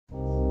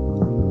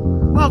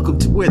Welcome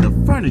to where the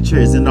furniture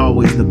isn't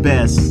always the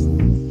best,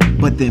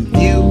 but them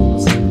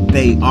views,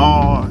 they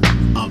are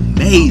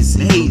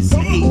amazing. It's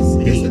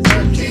a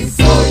 13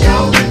 floor,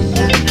 y'all.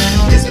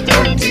 It's a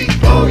 13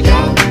 floor,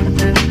 y'all.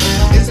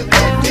 It's a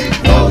 13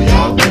 floor,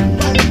 y'all.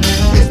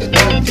 It's the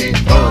 13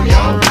 floor,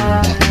 y'all.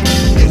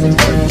 It's a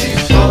 13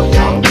 floor,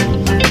 y'all.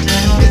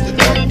 It's the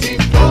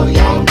 13 floor,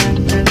 y'all.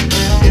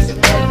 It's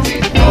a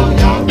 13 floor,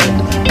 y'all.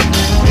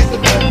 It's the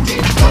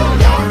 13 floor,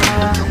 y'all.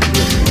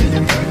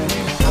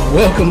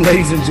 Welcome,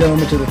 ladies and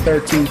gentlemen, to the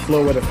 13th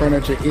floor where the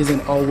furniture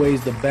isn't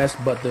always the best,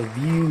 but the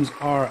views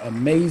are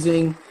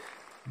amazing.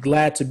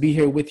 Glad to be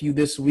here with you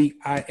this week.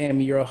 I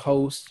am your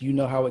host. You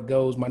know how it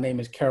goes. My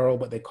name is Carol,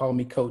 but they call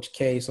me Coach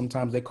K.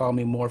 Sometimes they call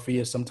me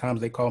Morpheus. Sometimes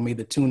they call me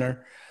the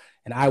Tuner.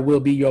 And I will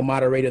be your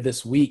moderator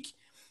this week.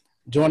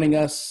 Joining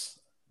us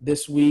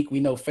this week, we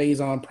know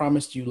Faison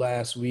promised you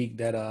last week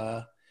that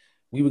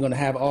we were going to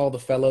have all the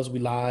fellows. We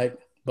lied,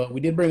 but we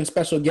did bring a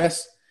special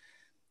guest,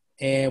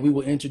 and we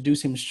will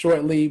introduce him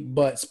shortly.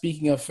 But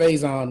speaking of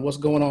Faison, what's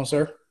going on,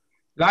 sir?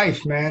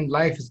 Life, man.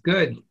 Life is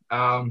good.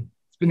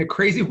 It's been a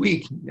crazy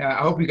week. I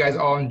hope you guys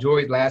all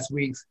enjoyed last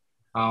week's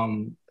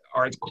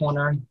Arts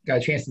Corner. Got a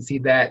chance to see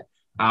that.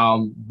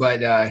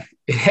 But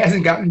it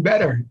hasn't gotten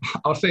better.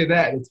 I'll say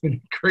that. It's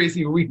been a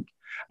crazy week.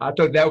 I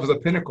thought that was a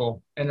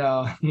pinnacle, and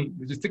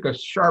it just took a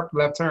sharp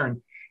left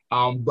turn.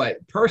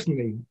 But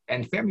personally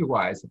and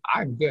family-wise,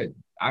 I'm good.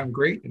 I'm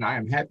great, and I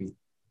am happy.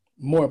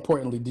 More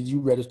importantly, did you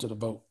register to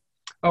vote?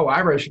 Oh,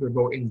 I registered to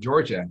vote in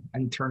Georgia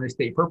and turn the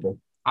state purple.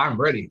 I'm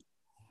ready.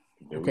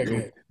 Okay,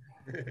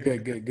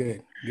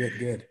 good.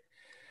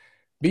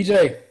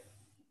 BJ.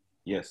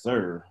 Yes,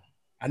 sir.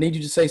 I need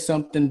you to say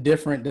something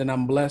different than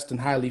I'm blessed and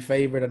highly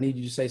favored. I need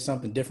you to say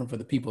something different for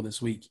the people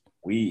this week.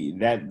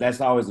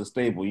 That's always a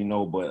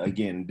staple, but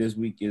again, this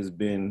week has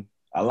been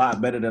a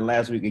lot better than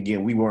last week.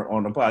 Again, we weren't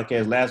on the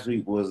podcast. Last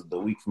week was the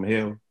week from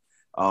hell.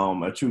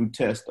 A true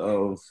test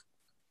of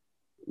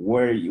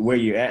where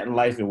you're at in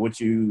life and what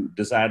you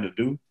decide to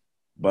do.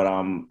 But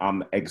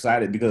I'm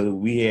excited because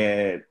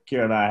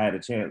Kara and I had a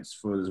chance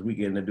for this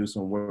weekend to do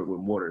some work with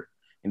Mortar,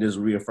 and just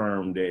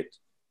reaffirmed that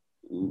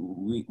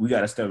we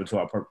got to step into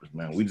our purpose,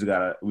 man. We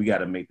got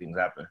to make things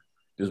happen.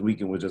 This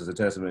weekend was just a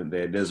testament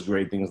that there's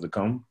great things to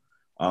come,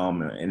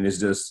 and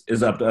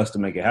it's up to us to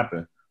make it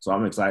happen. So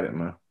I'm excited,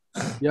 man.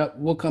 Yep,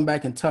 we'll come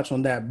back and touch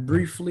on that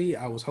briefly.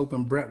 I was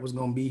hoping Brett was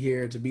going to be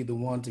here to be the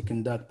one to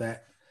conduct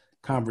that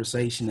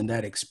conversation and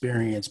that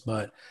experience,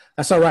 but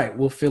that's all right.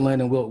 We'll fill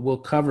in and we'll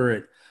cover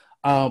it.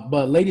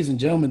 But ladies and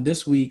gentlemen,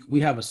 this week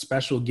we have a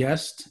special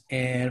guest.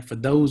 And for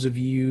those of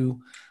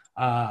you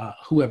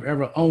who have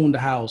ever owned a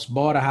house,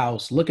 bought a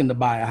house, looking to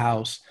buy a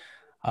house,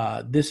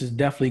 this is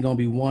definitely going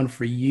to be one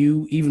for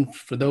you. Even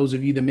for those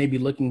of you that may be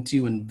looking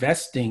to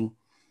investing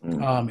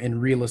in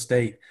real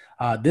estate,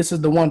 this is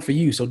the one for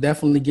you. So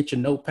definitely get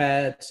your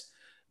notepads,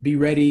 be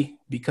ready,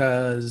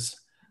 because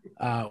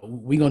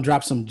we're going to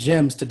drop some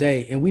gems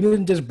today. And we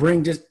didn't just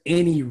bring just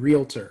any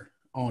realtor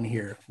on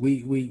here.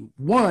 We're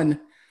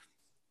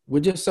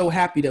just so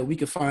happy that we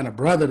could find a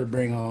brother to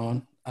bring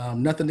on.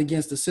 Nothing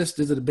against the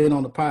sisters that have been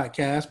on the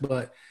podcast,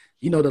 but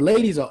the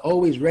ladies are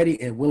always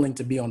ready and willing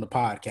to be on the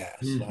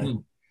podcast. Mm-hmm.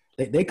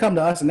 Like, they come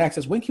to us and ask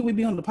us, when can we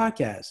be on the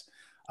podcast?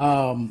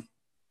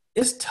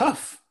 It's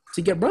tough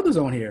to get brothers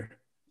on here.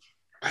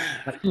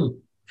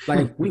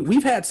 Like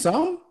we've had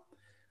some,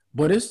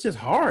 but it's just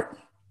hard.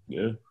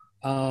 Yeah.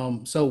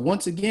 So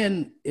once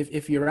again,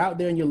 if you're out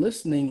there and you're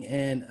listening,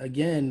 and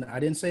again, I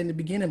didn't say in the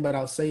beginning, but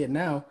I'll say it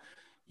now.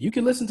 You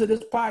can listen to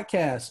this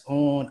podcast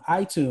on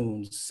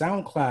iTunes,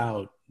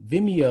 SoundCloud,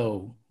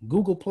 Vimeo,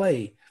 Google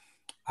Play,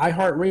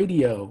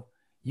 iHeartRadio.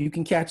 You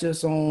can catch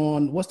us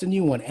on, what's the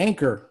new one?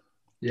 Anchor.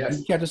 Yes. You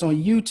can catch us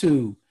on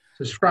YouTube.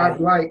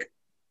 Subscribe, like.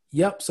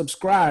 Yep,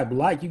 subscribe,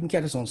 like. You can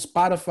catch us on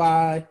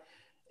Spotify.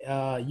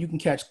 You can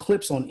catch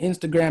clips on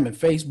Instagram and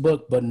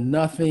Facebook, but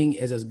nothing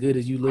is as good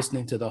as you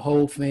listening to the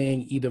whole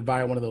thing, either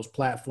via one of those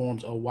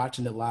platforms or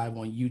watching it live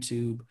on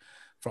YouTube,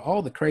 for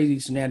all the crazy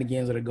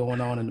shenanigans that are going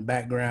on in the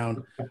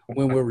background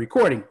when we're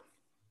recording.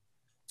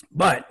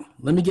 But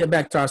let me get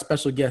back to our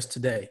special guest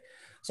today.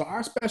 So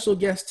our special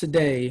guest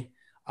today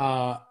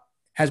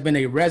has been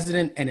a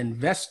resident and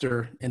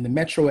investor in the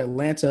Metro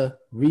Atlanta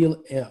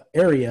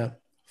area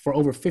for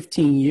over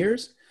 15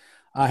 years,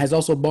 has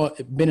also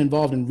been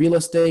involved in real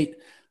estate,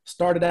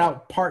 started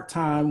out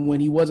part-time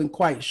when he wasn't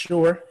quite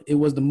sure it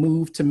was the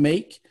move to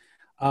make,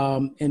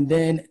 and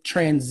then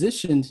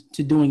transitioned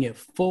to doing it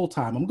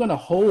full-time. I'm going to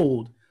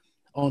hold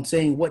on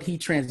saying what he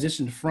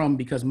transitioned from,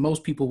 because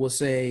most people will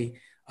say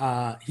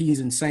he's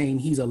insane,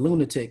 he's a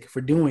lunatic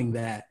for doing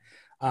that.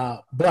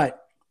 But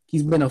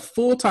he's been a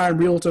full-time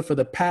realtor for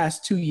the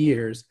past 2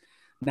 years.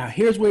 Now,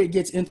 here's where it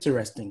gets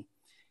interesting.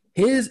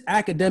 His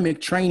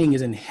academic training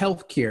is in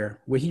healthcare,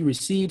 where he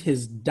received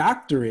his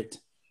doctorate.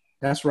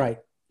 That's right.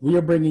 We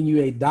are bringing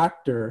you a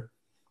doctor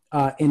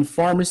in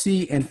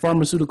pharmacy and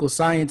pharmaceutical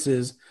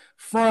sciences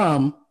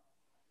from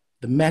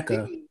the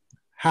Mecca,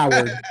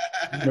 Howard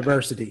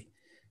University.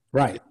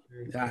 Right.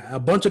 A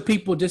bunch of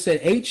people just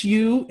said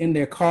HU in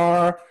their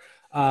car.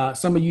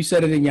 Some of you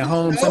said it in your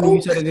home. Some of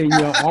you said it in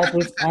your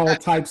office, all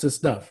types of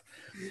stuff.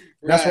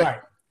 That's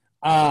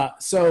right.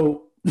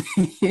 So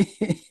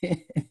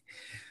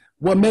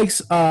what makes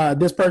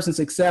this person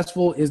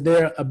successful is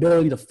their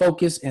ability to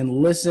focus and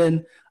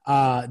listen.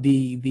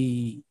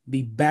 The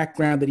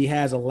background that he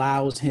has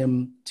allows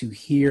him to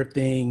hear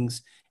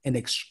things and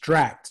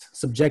extract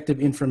subjective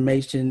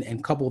information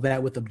and couple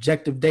that with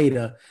objective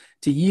data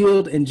to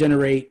yield and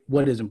generate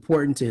what is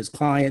important to his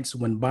clients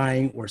when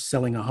buying or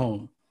selling a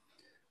home,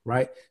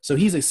 right? So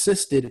he's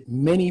assisted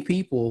many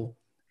people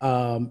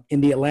in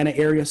the Atlanta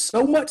area,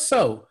 so much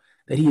so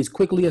that he has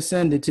quickly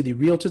ascended to the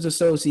Realtors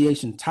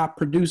Association top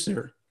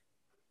producer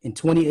in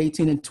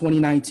 2018 and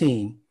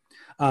 2019.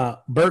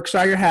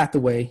 Berkshire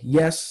Hathaway,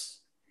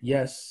 yes,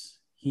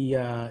 he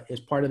is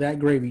part of that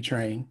gravy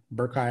train,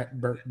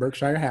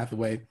 Berkshire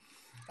Hathaway.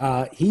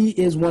 He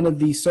is one of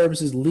the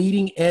service's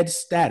leading edge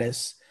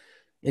status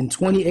in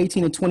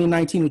 2018 and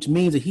 2019, which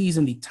means that he's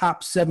in the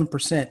top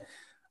 7%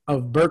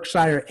 of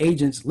Berkshire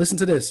agents. Listen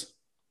to this.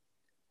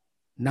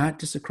 Not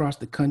just across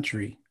the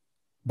country,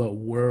 but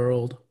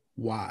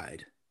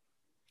worldwide.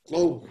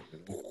 Oh.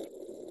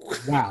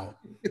 Wow.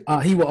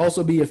 He will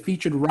also be a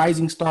featured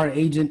rising star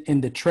agent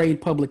in the trade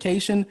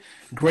publication,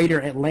 Greater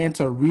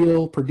Atlanta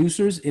Real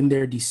Producers, in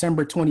their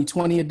December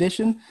 2020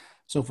 edition.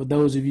 So for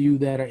those of you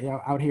that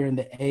are out here in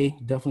the A,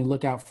 definitely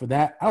look out for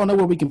that. I don't know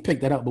where we can pick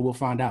that up, but we'll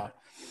find out.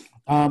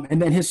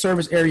 And then his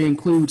service area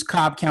includes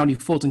Cobb County,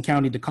 Fulton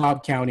County,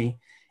 DeKalb County,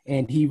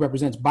 and he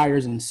represents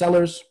buyers and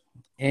sellers.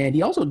 And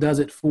he also does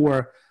it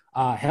for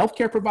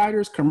healthcare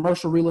providers,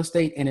 commercial real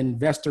estate, and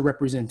investor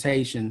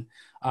representation.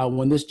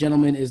 When this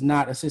gentleman is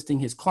not assisting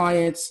his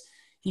clients,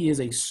 he is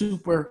a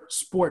super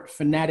sport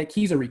fanatic.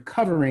 He's a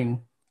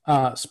recovering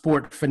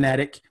sport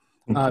fanatic,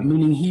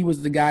 meaning he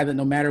was the guy that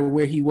no matter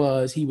where he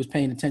was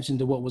paying attention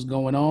to what was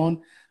going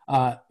on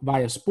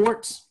via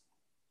sports.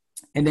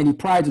 And then he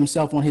prides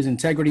himself on his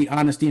integrity,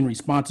 honesty, and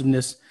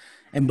responsiveness,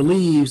 and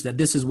believes that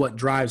this is what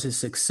drives his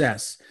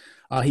success.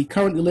 He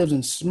currently lives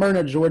in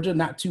Smyrna, Georgia,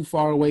 not too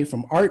far away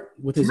from Art,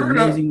 with his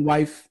amazing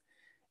wife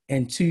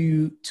and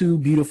two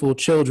beautiful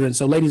children.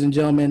 So, ladies and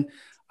gentlemen,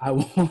 I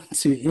want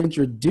to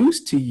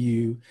introduce to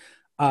you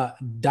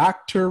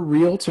Dr.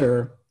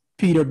 Realtor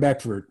Peter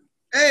Beckford.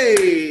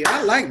 Hey,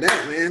 I like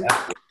that, man.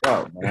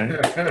 Oh, man.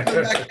 I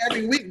come back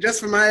every week just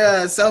for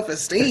my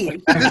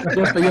self-esteem.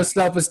 Just for your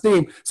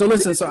self-esteem. So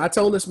listen, so I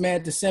told this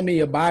man to send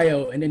me a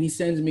bio, and then he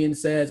sends me and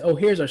says, oh,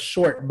 here's a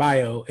short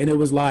bio. And it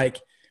was like,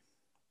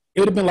 it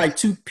would have been like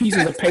 2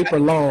 pieces of paper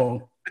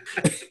long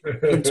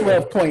in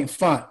 12-point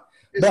font.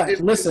 But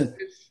listen.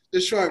 It's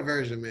the short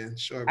version, man.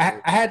 Short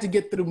version. I had to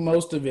get through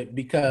most of it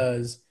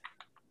because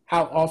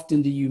how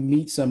often do you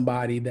meet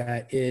somebody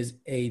that is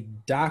a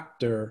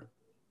doctor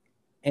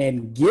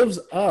and gives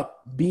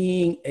up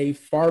being a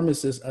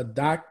pharmacist, a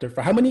doctor,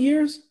 for how many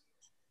years?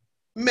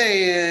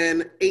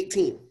 Man,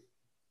 18.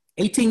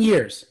 18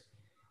 years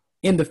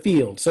in the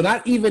field. So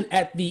not even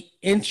at the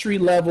entry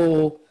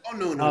level. Oh,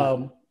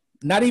 no.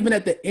 Not even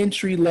at the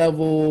entry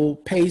level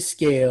pay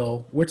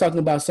scale. We're talking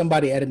about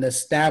somebody at an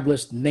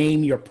established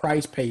name your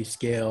price pay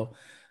scale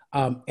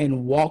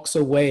and walks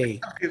away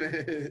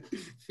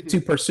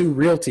to pursue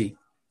realty.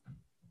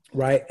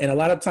 Right. And a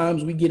lot of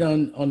times we get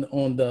on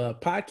the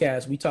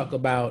podcast, we talk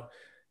about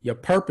your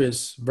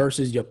purpose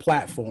versus your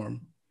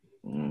platform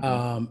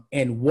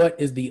and what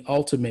is the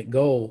ultimate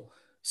goal.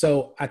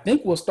 So I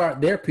think we'll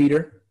start there,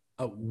 Peter.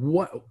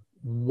 What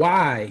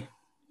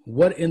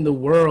in the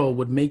world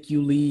would make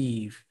you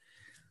leave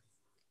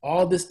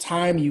all this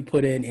time you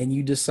put in and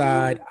you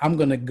decide I'm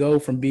going to go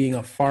from being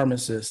a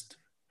pharmacist,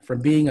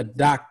 from being a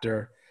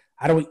doctor?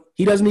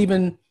 He doesn't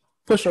even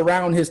push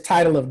around his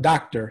title of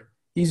doctor.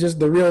 He's just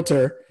the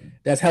realtor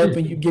that's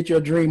helping you get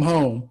your dream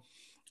home.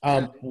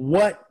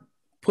 What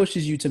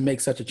pushes you to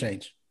make such a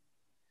change?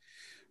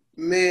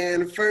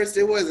 Man, first,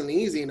 it wasn't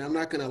easy. And I'm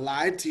not going to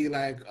lie to you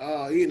like,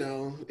 oh,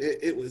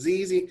 it was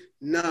easy.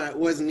 No, it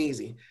wasn't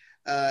easy.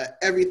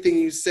 Everything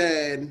you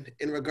said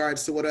in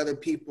regards to what other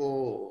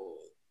people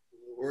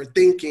were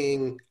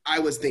thinking, I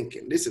was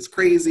thinking. This is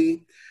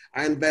crazy.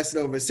 I invested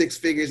over 6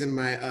 figures in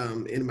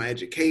my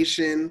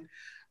education.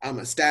 I'm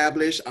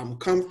established. I'm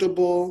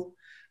comfortable.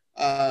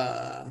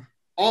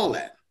 All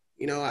that,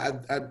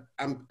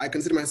 I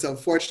consider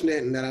myself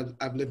fortunate in that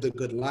I've lived a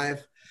good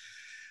life,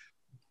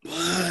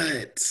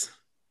 but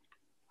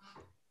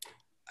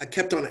I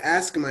kept on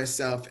asking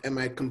myself, am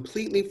I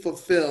completely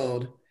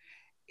fulfilled?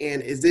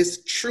 And is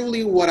this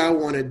truly what I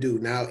want to do?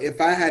 Now,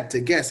 if I had to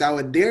guess, I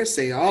would dare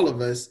say all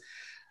of us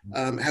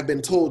have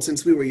been told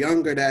since we were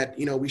younger that,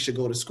 we should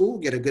go to school,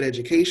 get a good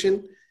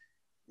education.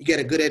 You get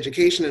a good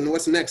education, and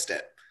what's the next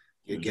step?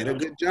 You get a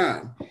good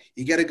job.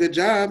 You get a good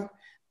job,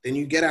 then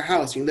you get a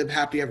house, you live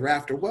happily ever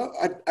after. Well,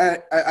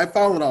 I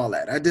followed all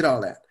that. I did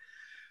all that.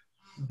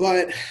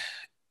 But,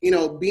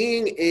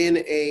 being in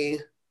a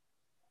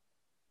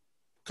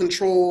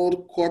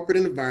controlled corporate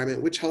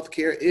environment, which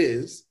healthcare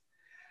is,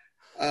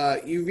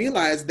 you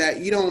realize that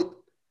you don't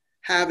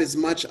have as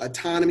much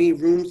autonomy,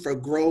 room for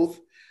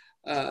growth,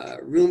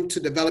 room to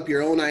develop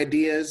your own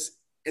ideas.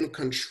 in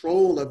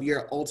control of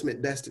your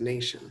ultimate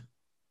destination.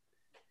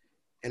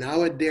 And I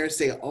would dare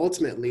say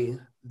ultimately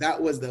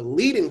that was the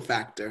leading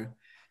factor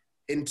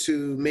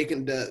into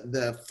making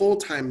the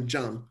full-time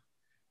jump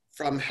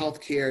from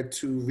healthcare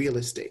to real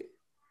estate.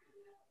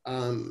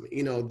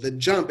 The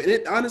jump, and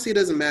it honestly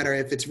doesn't matter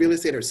if it's real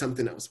estate or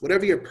something else,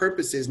 whatever your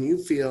purpose is and you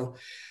feel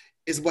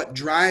is what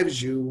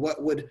drives you,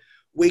 what would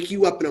wake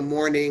you up in the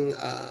morning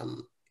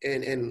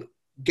and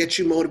get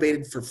you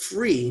motivated for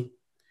free.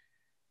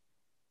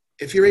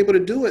 If you're able to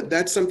do it,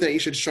 that's something that you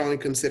should strongly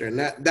consider. And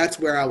that's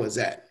where I was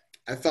at.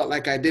 I felt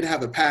like I did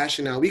have a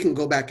passion. Now we can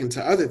go back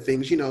into other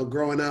things,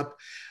 growing up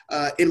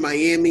in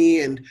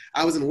Miami, and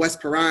I was in West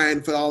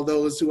Perrine for all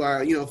those who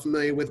are,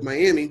 familiar with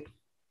Miami.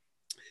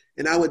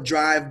 And I would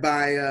drive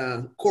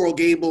by Coral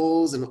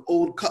Gables and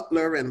Old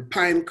Cutler and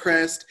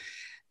Pinecrest,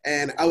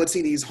 and I would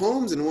see these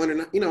homes and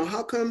wonder,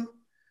 how come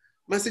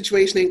my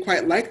situation ain't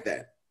quite like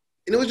that?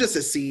 And it was just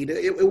a seed.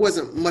 It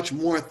wasn't much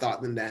more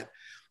thought than that.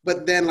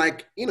 But then,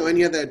 like,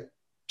 any other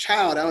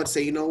child, I would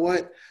say, you know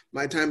what?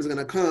 My time is going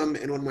to come.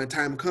 And when my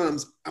time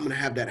comes, I'm going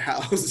to have that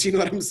house. You know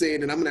what I'm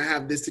saying? And I'm going to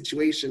have this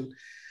situation.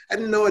 I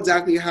didn't know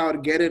exactly how to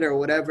get it or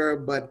whatever,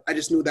 but I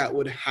just knew that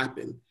would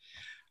happen.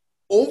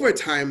 Over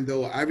time,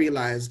 though, I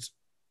realized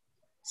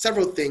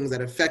several things that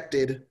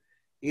affected,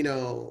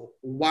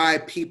 why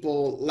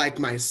people like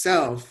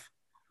myself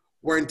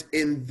weren't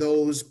in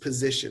those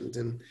positions.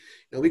 And,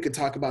 we could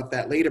talk about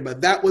that later,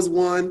 but that was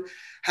one.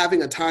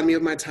 Having autonomy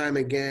of my time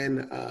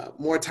again,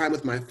 more time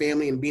with my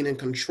family and being in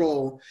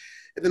control.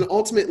 And then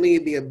ultimately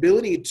the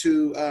ability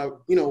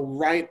to,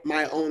 write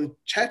my own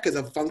check as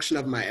a function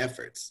of my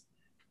efforts.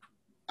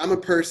 I'm a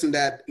person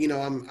that,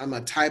 I'm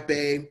a type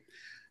A.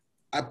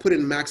 I put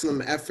in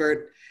maximum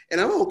effort, and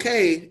I'm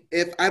okay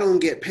if I don't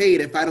get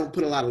paid, if I don't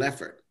put a lot of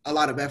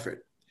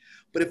effort.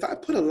 But if I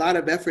put a lot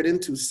of effort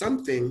into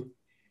something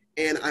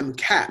and I'm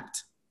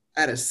capped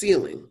at a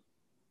ceiling,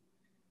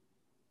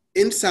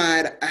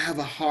 inside, I have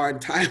a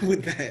hard time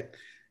with that.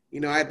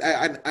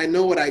 I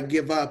know what I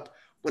give up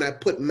when I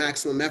put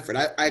maximum effort.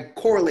 I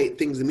correlate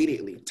things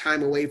immediately.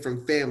 Time away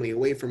from family,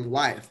 away from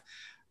wife,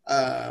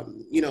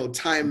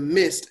 time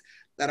missed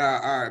that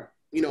are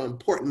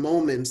important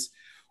moments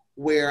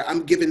where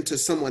I'm given to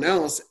someone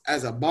else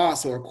as a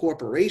boss or a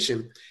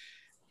corporation.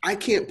 I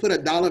can't put a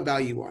dollar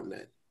value on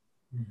that.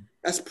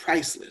 That's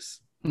priceless.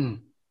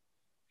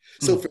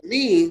 So for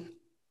me,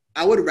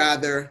 I would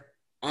rather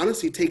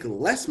honestly take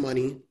less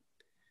money,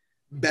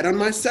 bet on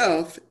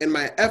myself and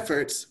my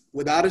efforts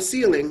without a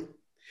ceiling,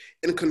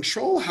 and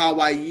control how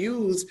I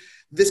use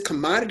this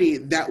commodity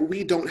that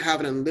we don't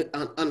have an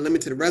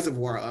unlimited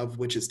reservoir of,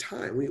 which is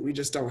time. We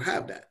just don't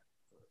have that.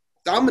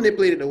 So I'll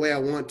manipulate it the way I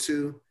want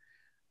to.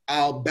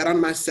 I'll bet on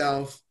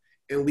myself,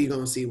 and we're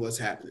going to see what's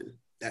happening.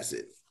 That's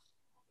it.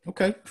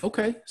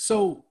 Okay.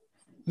 So,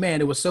 man,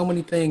 there were so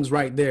many things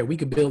right there. We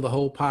could build a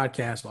whole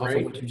podcast off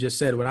of what you just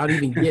said without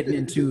even getting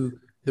into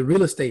the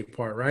real estate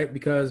part, right?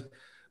 Because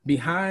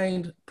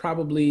behind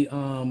probably,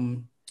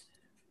 and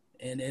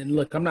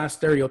look, I'm not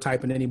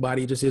stereotyping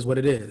anybody. It just is what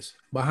it is.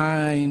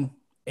 Behind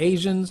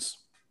Asians,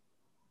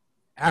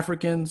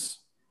 Africans,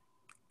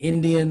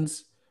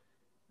 Indians,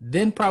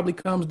 then probably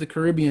comes the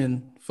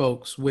Caribbean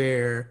folks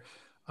where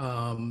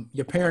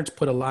your parents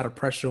put a lot of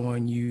pressure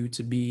on you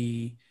to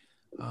be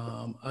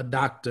a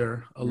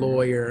doctor, a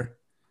lawyer,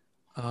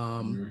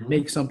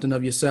 make something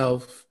of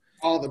yourself.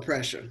 All the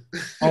pressure.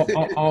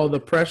 all the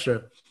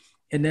pressure.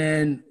 And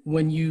then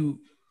when you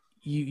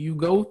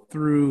go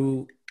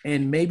through,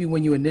 and maybe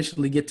when you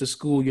initially get to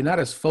school, you're not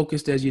as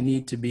focused as you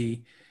need to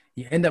be.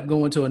 You end up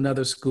going to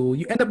another school.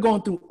 You end up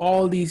going through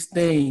all these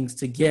things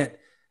to get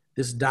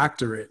this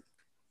doctorate.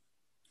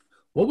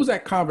 What was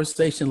that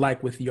conversation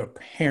like with your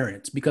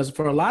parents? Because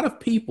for a lot of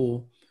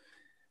people,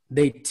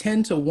 they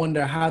tend to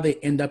wonder how they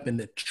end up in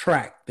the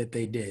track that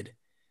they did,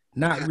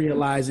 not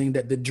realizing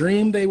that the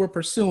dream they were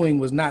pursuing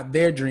was not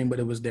their dream, but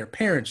it was their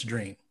parents'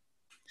 dream.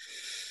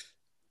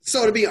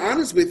 So to be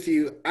honest with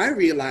you, I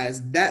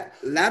realized that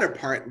latter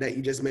part that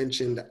you just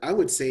mentioned, I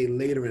would say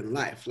later in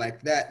life,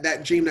 like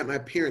that dream that my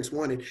parents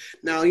wanted.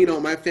 Now,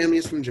 my family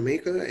is from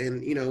Jamaica,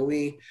 and,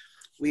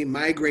 we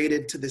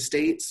migrated to the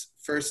States,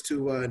 first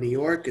to New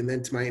York and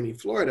then to Miami,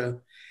 Florida.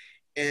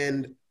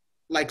 And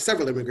like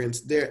several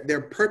immigrants,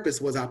 their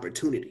purpose was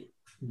opportunity.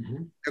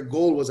 Their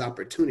goal was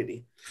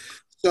opportunity.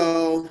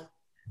 So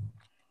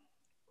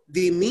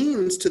the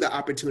means to the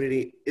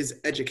opportunity is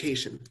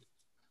education.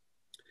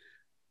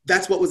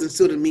 That's what was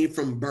instilled in me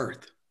from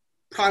birth,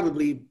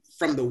 probably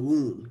from the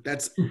womb.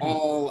 That's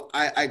all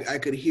I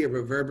could hear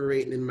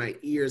reverberating in my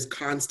ears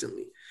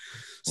constantly.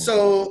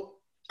 So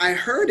I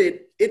heard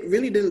it. It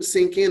really didn't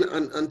sink in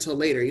until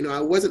later.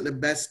 I wasn't the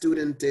best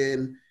student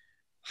in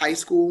high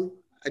school.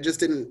 I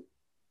just didn't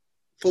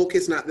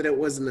focus, not that it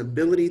was an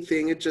ability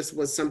thing. It just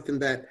was something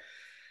that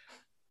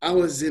I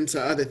was into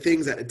other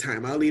things at the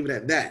time. I'll leave it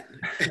at that.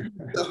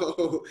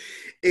 So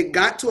it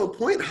got to a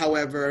point,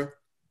 however,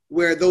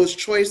 where those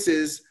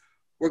choices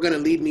were going to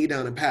lead me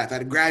down a path.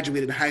 I'd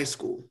graduated high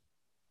school.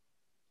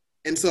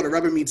 And so the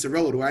rubber meets the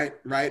road,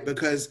 right?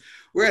 Because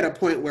we're at a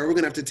point where we're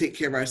going to have to take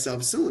care of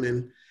ourselves soon.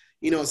 And,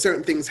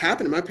 certain things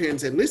happen. And my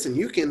parents said, listen,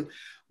 you can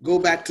go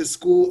back to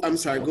school.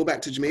 Go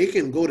back to Jamaica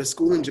and go to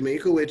school in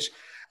Jamaica, which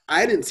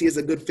I didn't see as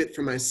a good fit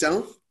for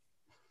myself.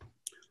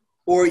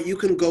 Or you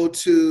can go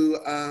to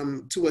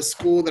a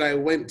school that I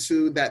went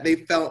to that they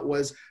felt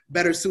was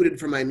better suited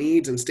for my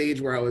needs and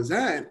stage where I was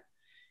at.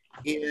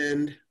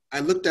 And I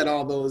looked at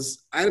all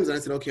those items and I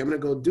said, okay, I'm going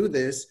to go do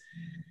this.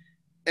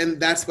 And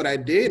that's what I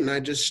did. And I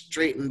just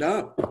straightened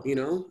up,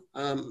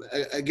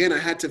 Again, I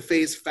had to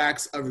face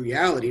facts of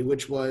reality,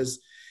 which was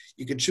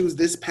you could choose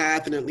this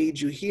path and it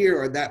leads you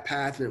here, or that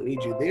path and it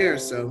leads you there.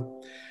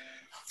 So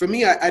for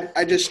me,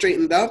 I just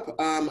straightened up.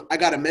 I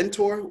got a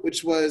mentor,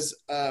 which was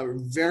a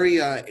very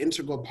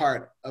integral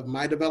part of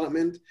my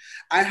development.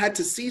 I had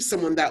to see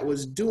someone that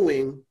was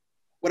doing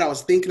what I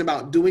was thinking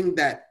about doing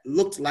that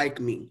looked like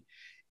me.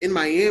 In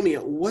Miami,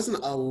 it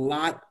wasn't a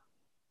lot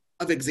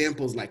of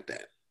examples like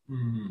that.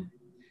 Mm-hmm.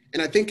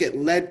 And I think it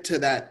led to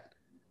that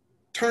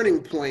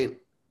turning point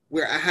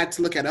where I had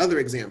to look at other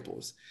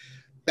examples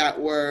that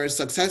were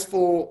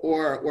successful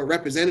or were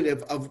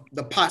representative of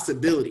the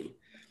possibility.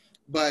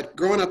 But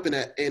growing up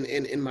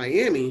in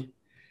Miami,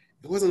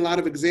 there wasn't a lot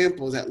of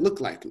examples that looked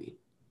like me.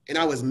 And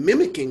I was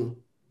mimicking,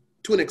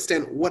 to an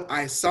extent, what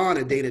I saw on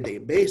a day-to-day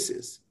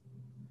basis.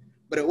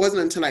 But it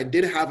wasn't until I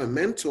did have a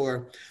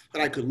mentor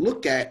that I could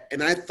look at,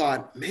 and I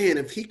thought, man,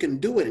 if he can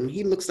do it and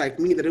he looks like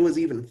me, that it was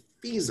even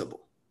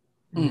feasible.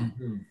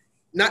 Mm-hmm.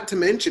 Not to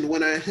mention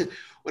when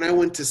I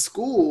went to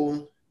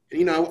school,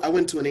 and, I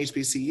went to an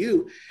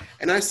HBCU,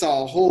 and I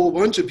saw a whole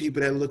bunch of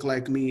people that looked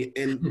like me,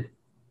 and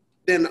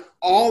then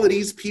all of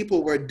these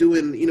people were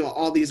doing,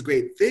 all these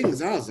great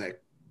things. I was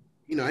like,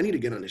 I need to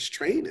get on this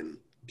train and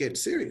get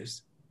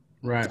serious.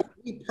 Right. So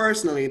me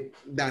personally,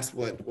 that's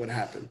what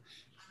happened.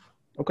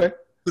 Okay.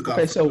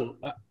 So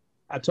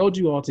I told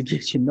you all to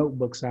get your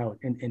notebooks out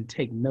and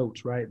take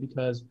notes, right?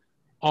 Because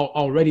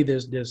already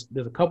there's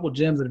a couple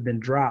gems that have been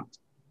dropped.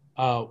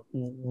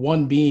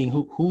 One being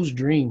whose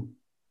dream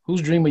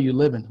are you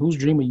living? Whose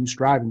dream are you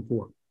striving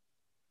for?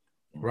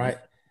 Right.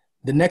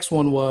 The next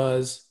one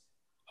was,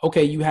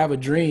 okay, you have a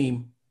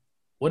dream.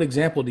 What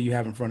example do you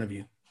have in front of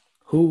you?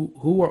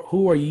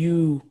 Who are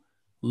you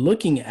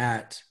looking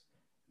at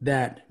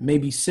that may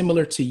be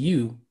similar to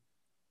you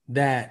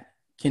that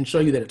can show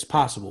you that it's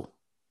possible?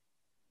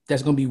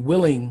 That's going to be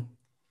willing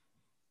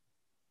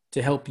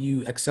to help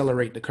you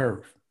accelerate the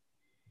curve.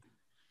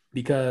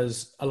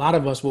 Because a lot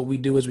of us, what we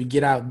do is we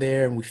get out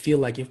there and we feel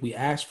like if we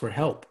ask for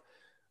help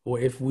or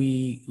if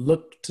we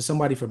look to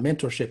somebody for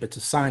mentorship, it's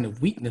a sign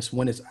of weakness,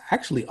 when it's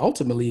actually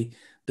ultimately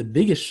the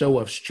biggest show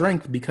of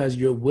strength, because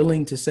you're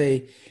willing to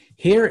say,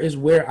 here is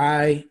where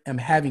I am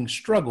having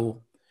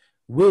struggle.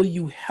 Will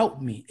you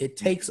help me? It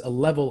takes a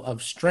level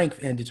of strength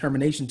and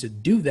determination to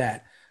do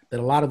that a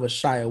lot of us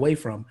shy away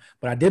from.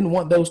 But I didn't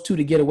want those two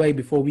to get away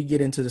before we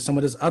get into some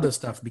of this other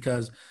stuff,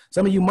 because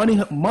some of you money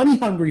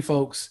hungry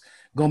folks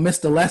gonna miss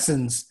the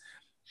lessons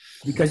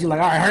because you're like,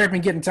 all right, hurry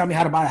up and tell me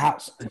how to buy a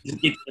house.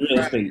 Get to the real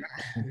estate.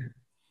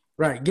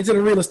 Right, get to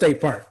the real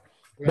estate part.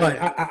 Right.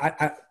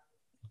 But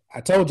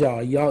I told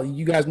y'all,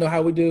 you guys know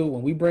how we do.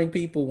 When we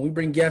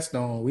bring guests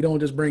on, we don't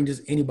just bring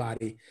just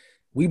anybody.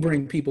 We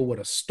bring people with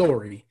a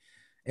story.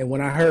 And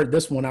when I heard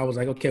this one, I was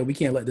like, okay, we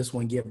can't let this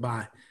one get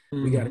by.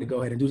 We got to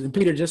go ahead and do this. And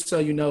Peter, just so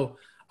you know,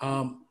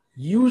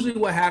 usually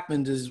what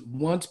happens is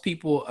once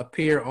people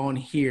appear on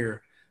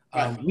here,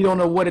 we don't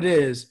know what it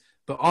is,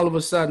 but all of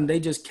a sudden they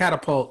just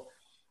catapult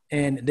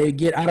and they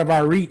get out of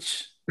our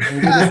reach.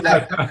 And we're just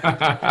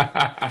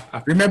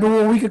like, remember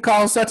when we could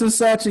call such and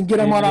such and get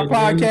them on our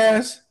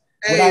podcast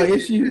without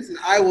issue? Listen,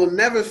 I will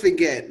never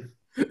forget.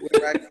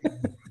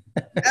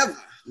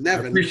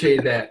 Never. I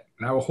appreciate that.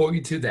 And I will hold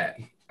you to that.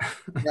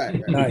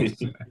 Right. Nice.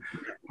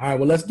 All right,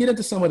 well, let's get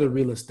into some of the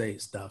real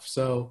estate stuff.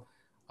 So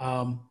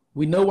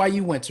we know why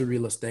you went to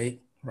real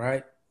estate,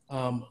 right?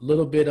 A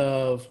little bit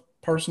of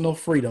personal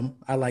freedom,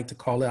 I like to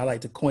call it. I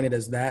like to coin it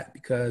as that,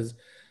 because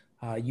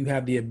you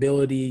have the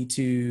ability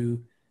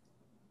to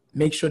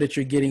make sure that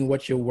you're getting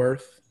what you're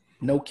worth,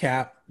 no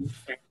cap,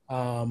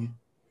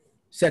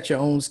 set your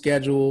own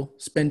schedule,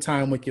 spend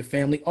time with your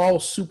family, all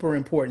super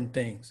important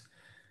things.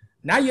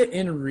 Now you're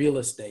in real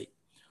estate.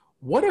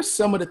 What are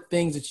some of the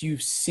things that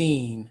you've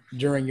seen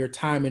during your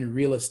time in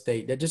real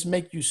estate that just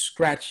make you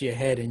scratch your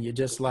head and you're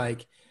just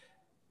like,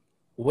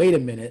 wait a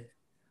minute.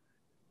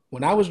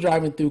 When I was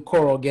driving through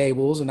Coral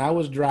Gables and I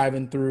was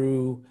driving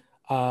through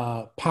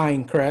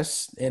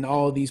Pinecrest and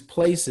all these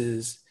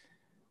places,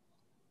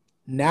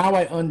 now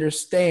I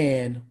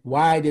understand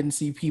why I didn't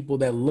see people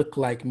that look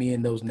like me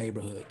in those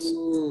neighborhoods.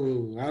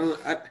 Ooh,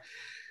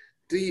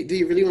 do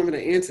you really want me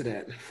to answer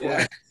that?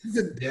 Yeah.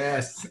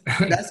 Yes.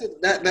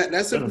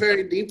 That's a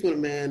very deep one,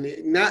 man.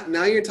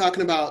 Now you're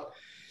talking about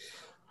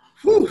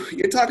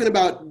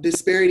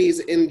disparities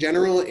in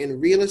general in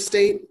real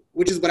estate,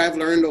 which is what I've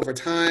learned over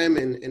time,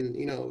 and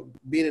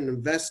being an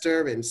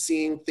investor and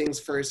seeing things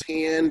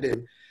firsthand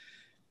and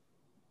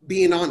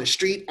being on the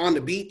street, on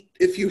the beat,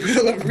 if you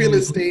will, of real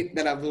estate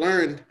that I've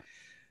learned.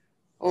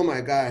 Oh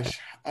my gosh.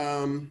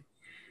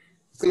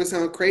 going to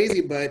sound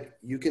crazy, but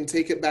you can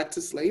take it back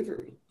to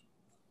slavery.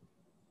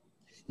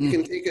 You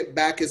can take it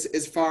back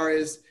as far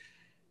as,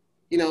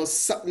 you know,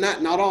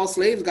 not all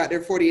slaves got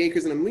their 40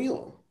 acres and a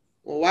mule.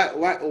 Well,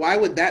 why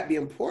would that be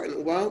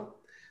important? Well,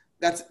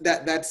 that's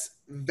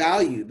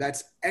value,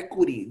 that's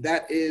equity,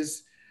 that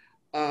is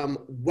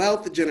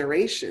wealth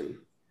generation.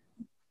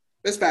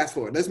 Let's fast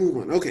forward. Let's move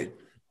on. Okay.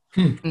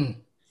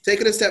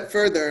 Take it a step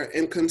further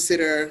and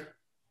consider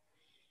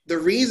the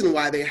reason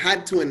why they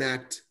had to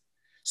enact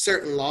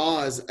certain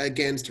laws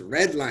against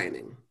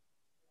redlining,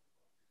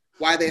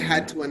 why they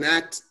had to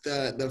enact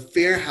the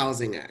Fair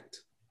Housing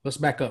Act. Let's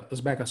back up.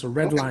 So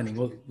redlining,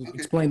 well,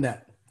 explain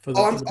that.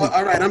 All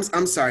right.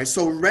 I'm sorry.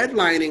 So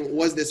redlining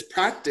was this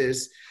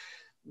practice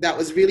that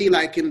was really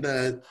like in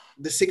the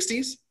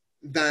 60s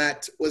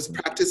that was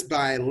practiced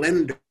by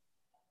lenders.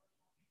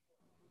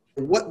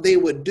 What they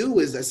would do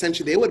is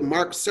essentially they would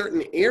mark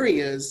certain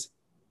areas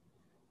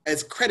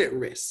as credit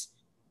risk.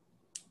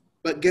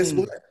 But guess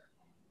what?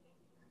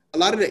 A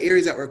lot of the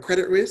areas that were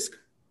credit risk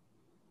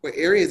were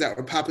areas that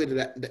were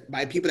populated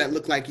by people that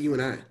look like you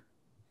and I.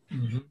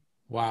 Mm-hmm.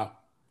 Wow.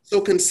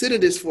 So consider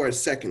this for a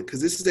second,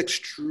 because this is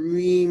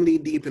extremely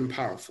deep and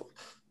powerful.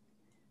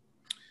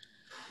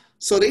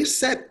 So they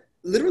set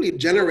literally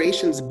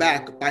generations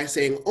back by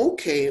saying,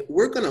 okay,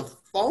 we're going to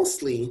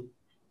falsely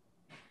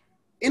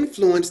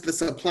influence the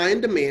supply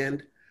and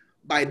demand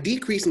by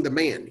decreasing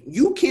demand.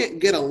 You can't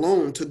get a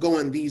loan to go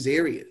in these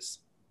areas.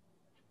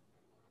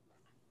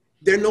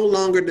 They're no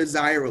longer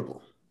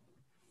desirable.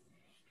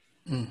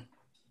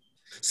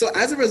 So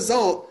as a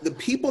result, the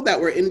people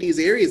that were in these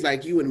areas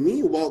like you and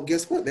me, well,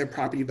 guess what? Their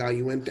property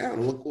value went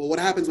down. Well, what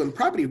happens when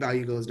property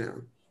value goes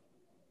down?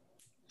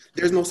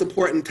 There's no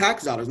support in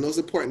tax dollars.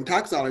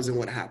 And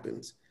what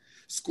happens?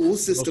 School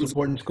systems. No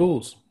support in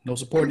schools. No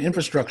support in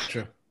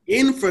infrastructure.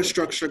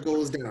 Infrastructure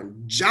goes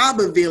down. Job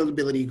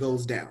availability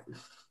goes down.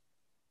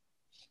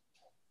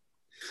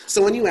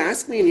 So when you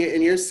ask me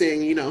and you're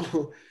saying, you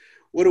know,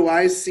 what do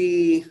I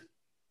see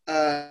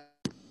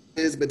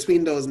is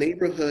between those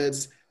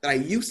neighborhoods that I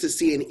used to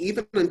see, and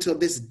even until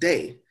this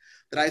day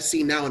that I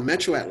see now in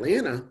Metro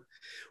Atlanta,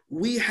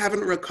 we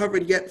haven't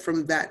recovered yet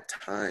from that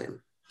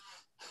time.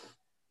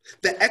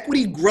 The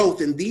equity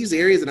growth in these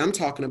areas that I'm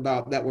talking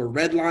about that were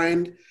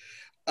redlined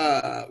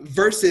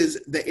versus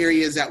the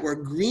areas that were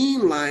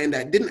greenlined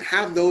that didn't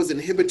have those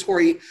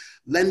inhibitory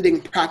lending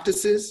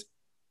practices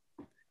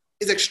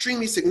is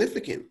extremely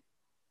significant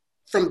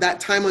from that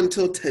time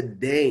until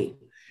today.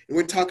 And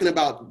we're talking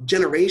about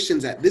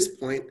generations at this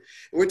point,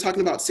 and we're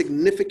talking about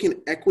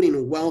significant equity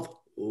and wealth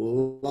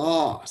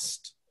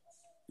lost.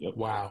 Yep.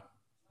 Wow.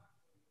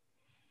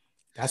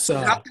 That's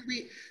how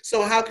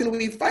can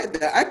we fight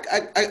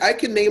that? I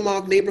can name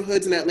off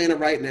neighborhoods in Atlanta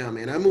right now,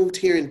 man. I moved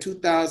here in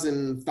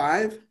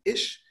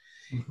 2005-ish.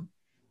 Mm-hmm.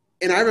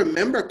 And I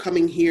remember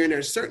coming here, and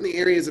there's certain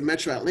areas of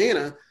Metro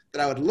Atlanta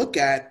that I would look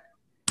at,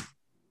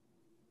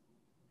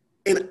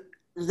 and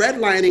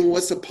redlining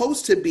was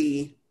supposed to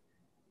be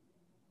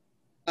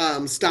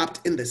stopped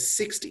in the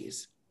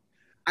 60s.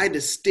 I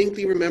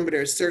distinctly remember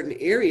there are certain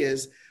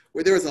areas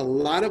where there was a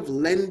lot of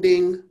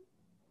lending,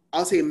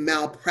 I'll say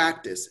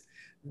malpractice,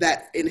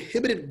 that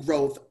inhibited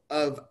growth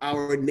of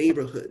our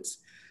neighborhoods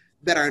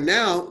that are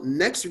now,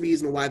 next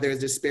reason why there's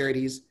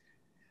disparities,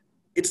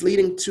 it's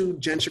leading to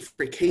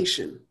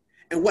gentrification.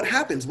 And what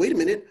happens? Wait a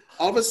minute.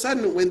 All of a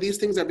sudden, when these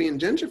things are being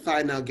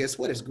gentrified, now guess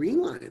what? It's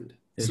greenlined.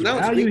 So now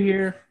value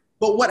here.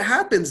 But what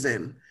happens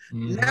then?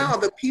 Mm-hmm. Now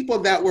the people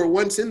that were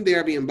once in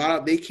there being bought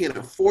up, they can't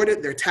afford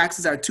it. Their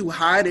taxes are too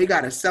high. They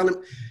got to sell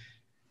them.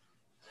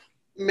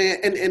 Man,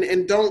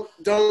 and don't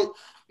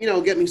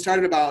get me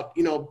started about,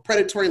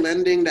 predatory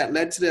lending that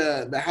led to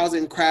the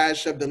housing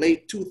crash of the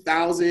late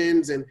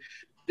 2000s. And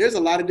there's a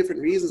lot of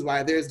different reasons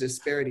why there's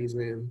disparities,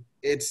 man.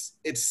 It's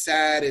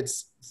sad.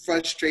 It's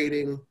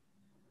frustrating.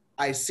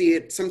 I see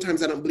it.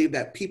 Sometimes I don't believe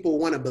that people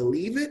want to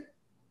believe it,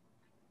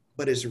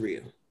 but it's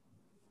real.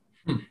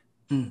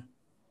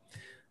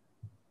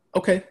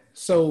 Okay,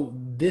 so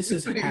this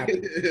is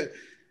happening.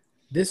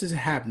 This is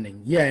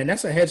happening. Yeah, and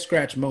that's a head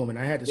scratch moment.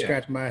 I had to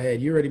scratch my head.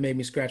 You already made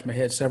me scratch my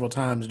head several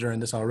times during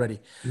this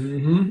already.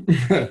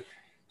 Mm-hmm.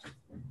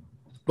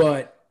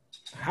 But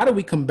how do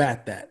we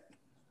combat that?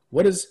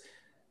 What is...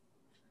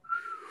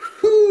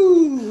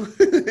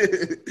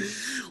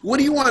 What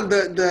do you want?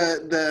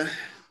 The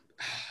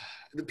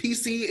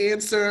PC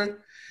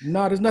answer?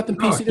 No, there's nothing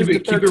PC. There's the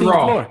 13th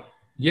floor.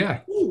 Yeah.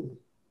 Ooh.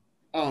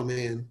 Oh,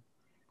 man.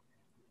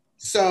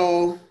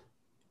 So...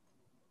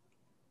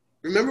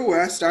 remember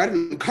where I started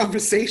in the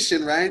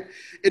conversation, right?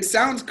 It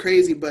sounds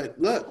crazy,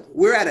 but look,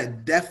 we're at a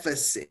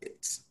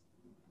deficit.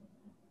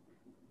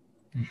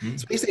 Mm-hmm.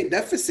 So when you say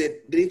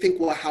deficit, then you think,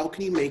 well, how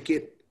can you make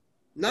it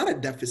not a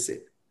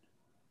deficit?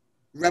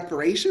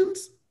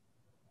 Reparations?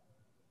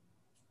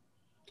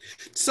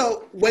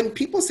 So when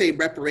people say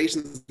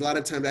reparations, a lot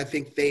of times I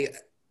think they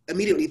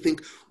immediately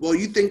think, well,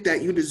 you think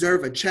that you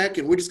deserve a check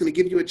and we're just going to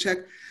give you a check?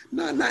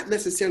 No, not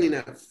necessarily in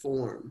that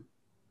form.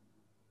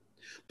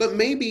 But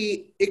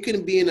maybe it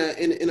can be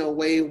in a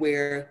way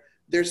where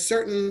there's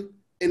certain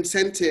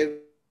incentives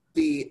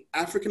the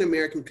African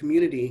American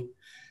community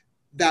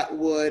that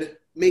would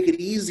make it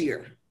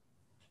easier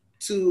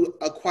to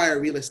acquire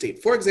real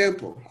estate. For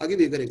example, I'll give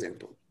you a good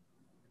example.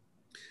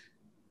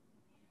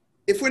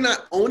 If we're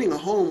not owning a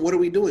home, what are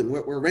we doing?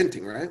 We're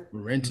renting, right?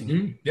 We're renting.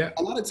 Mhm. Yeah.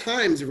 A lot of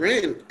times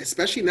rent,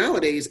 especially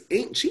nowadays,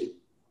 ain't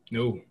cheap.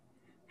 No.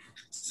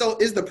 So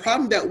is the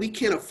problem that we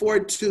can't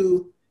afford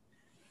to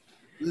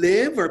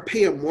live or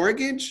pay a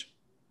mortgage,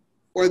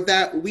 or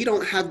that we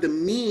don't have the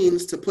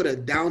means to put a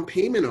down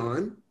payment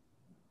on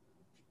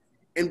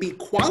and be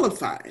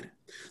qualified?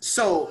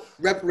 So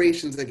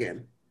reparations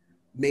again.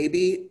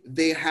 Maybe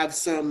they have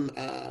some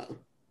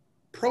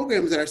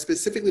programs that are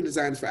specifically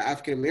designed for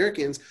African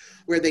Americans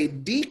where they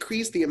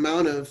decrease the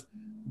amount of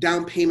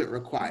down payment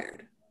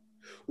required,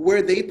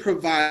 where they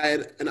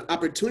provide an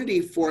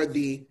opportunity for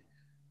the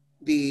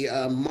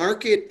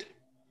market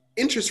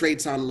interest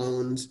rates on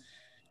loans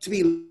to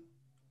be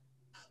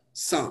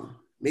some,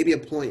 maybe a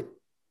point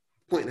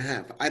and a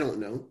half, I don't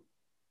know,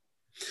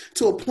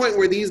 to a point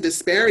where these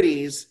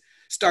disparities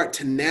start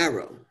to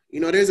narrow. You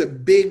know, there's a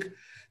big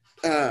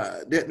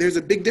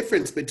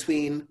difference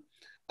between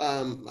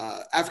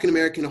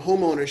African-American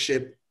home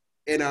ownership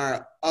and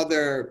our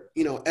other,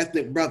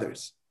 ethnic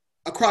brothers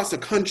across the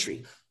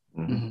country.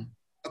 Mm-hmm.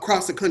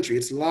 Across the country,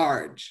 it's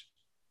large.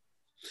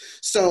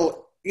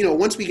 So,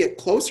 once we get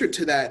closer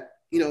to that,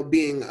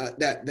 being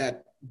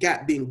that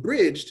gap being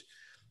bridged,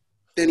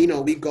 then,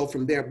 we go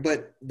from there.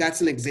 But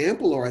that's an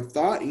example or a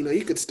thought.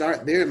 You could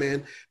start there,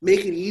 man.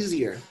 Make it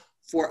easier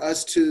for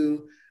us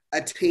to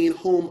attain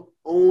home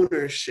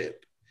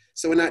ownership.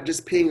 So we're not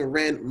just paying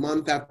rent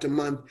month after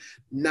month,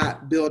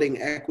 not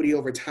building equity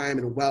over time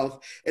and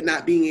wealth, and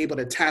not being able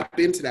to tap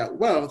into that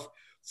wealth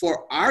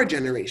for our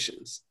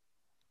generations.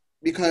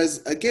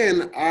 Because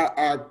again,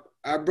 our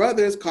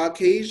brothers,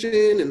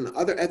 Caucasian and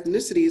other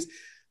ethnicities,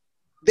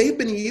 they've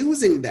been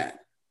using that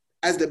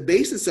as the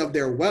basis of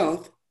their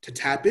wealth to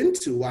tap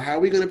into. Well, how are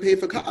we going to pay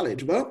for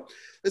college? Well,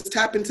 let's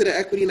tap into the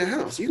equity in the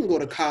house. You can go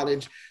to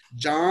college,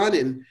 John,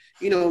 and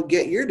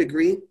get your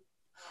degree.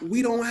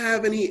 We don't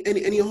have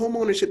any home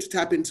ownership to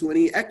tap into,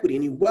 any equity,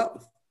 any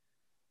wealth.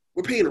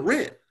 We're paying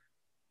rent.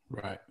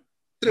 Right.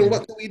 So then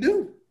what do we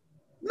do?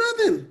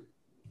 Nothing.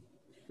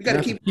 We got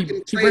to keep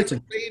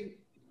renting. Trade.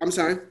 I'm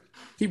sorry.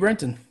 Keep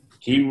renting.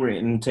 Keep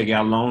renting, take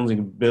out loans,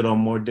 and build on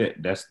more debt.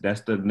 That's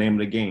the name of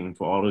the game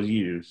for all those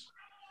years.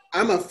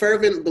 I'm a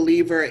fervent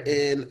believer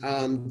in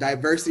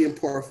diversity in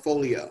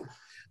portfolio,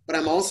 but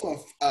I'm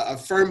also a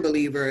firm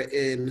believer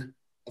in,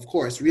 of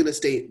course, real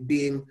estate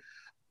being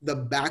the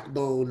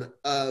backbone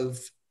of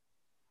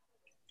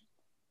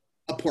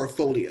a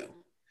portfolio.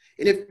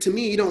 And if, to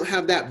me, you don't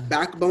have that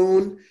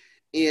backbone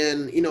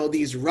and,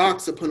 these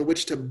rocks upon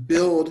which to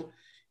build,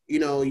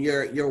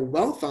 your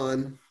wealth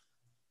on,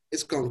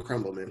 it's going to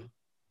crumble, man.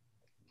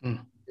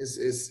 It's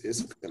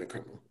going to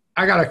crumble.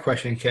 I got a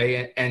question,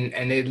 Kay,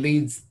 and it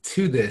leads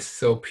to this.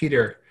 So,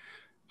 Peter,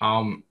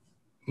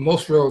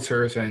 most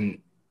realtors and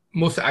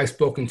most I've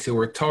spoken to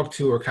or talked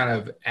to or kind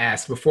of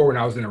asked before when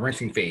I was in the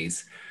renting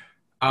phase,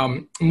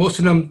 most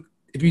of them,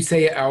 if you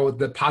say, oh,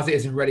 the deposit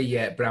isn't ready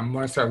yet, but I'm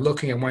going to start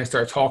looking and want to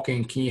start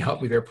talking, can you help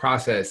me with their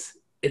process?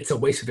 It's a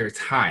waste of their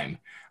time.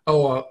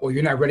 Oh, well,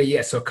 you're not ready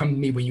yet, so come to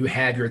me when you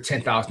have your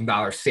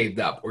 $10,000 saved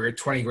up or your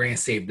 20 grand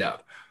saved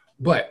up.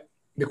 But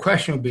the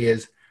question would be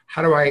is,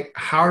 how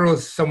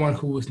does someone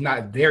who's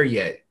not there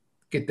yet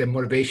get the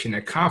motivation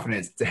and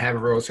confidence to have a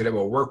realtor that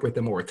will work with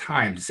them over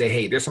time to say,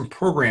 hey, there's some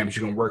programs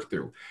you can work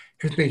through.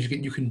 Here's things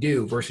you can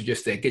do versus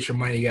just to get your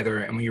money together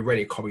and when you're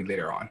ready, call me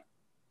later on.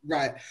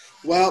 Right.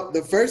 Well,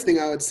 the first thing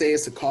I would say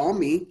is to call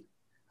me.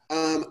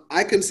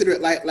 I consider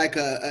it like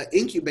a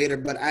incubator,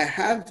 but I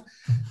have,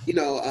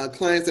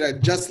 clients that are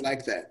just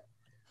like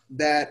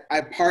that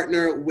I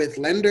partner with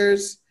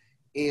lenders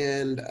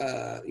and,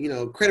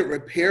 credit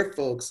repair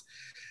folks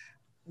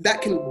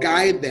that can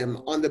guide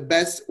them on the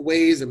best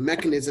ways and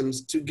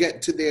mechanisms to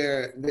get to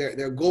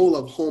their goal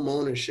of home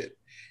ownership.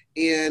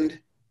 And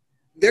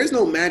there's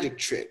no magic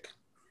trick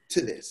to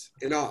this,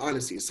 in all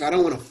honesty. So I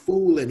don't want to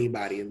fool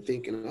anybody in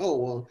thinking,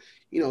 oh,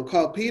 well,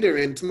 call Peter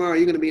and tomorrow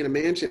you're going to be in a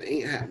mansion.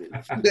 Ain't happening.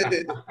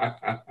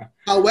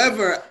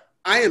 However,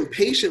 I am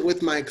patient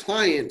with my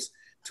clients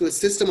to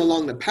assist them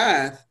along the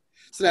path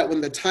so that when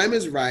the time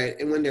is right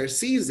and when they're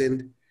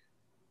seasoned,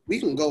 we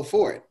can go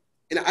for it.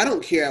 And I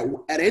don't care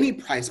at any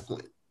price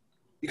point.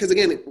 Because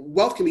again,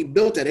 wealth can be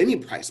built at any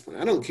price point.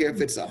 I don't care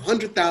if it's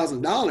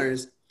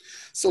 $100,000,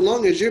 so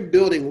long as you're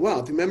building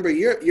wealth. Remember,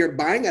 you're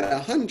buying at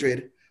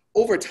 100.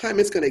 Over time,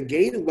 it's going to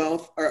gain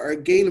wealth or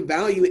gain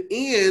value,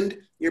 and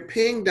you're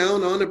paying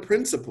down on a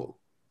principal.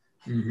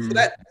 Mm-hmm.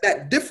 So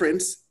that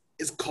difference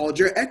is called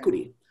your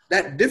equity.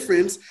 That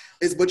difference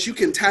is what you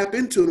can tap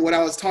into, and what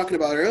I was talking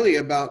about earlier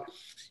about,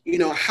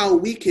 how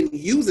we can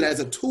use it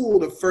as a tool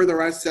to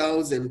further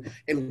ourselves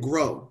and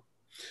grow.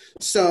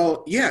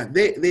 So yeah,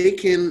 they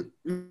can,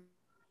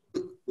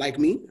 like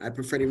me, I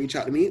prefer to reach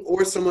out to me,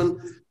 or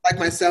someone like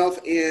myself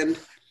and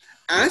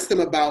ask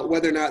them about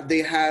whether or not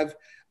they have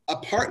a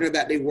partner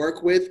that they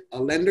work with, a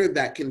lender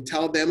that can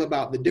tell them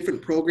about the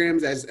different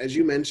programs, as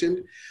you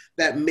mentioned,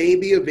 that may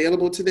be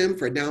available to them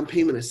for down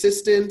payment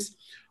assistance,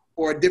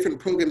 or different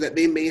programs that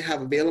they may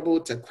have available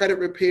to credit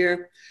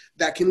repair,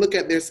 that can look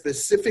at their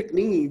specific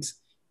needs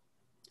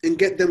and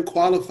get them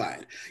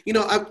qualified. You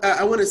know,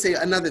 I want to say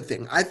another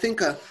thing. I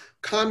think a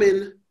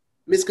common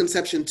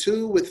misconception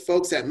too with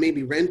folks that may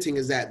be renting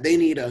is that they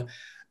need a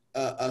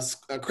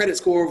credit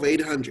score of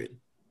 800.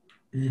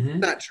 Mm-hmm.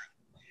 Not true.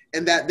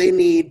 And that they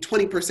need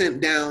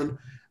 20% down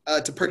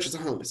to purchase a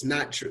home. It's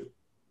not true.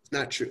 It's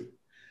not true.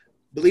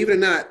 Believe it or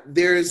not,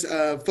 there's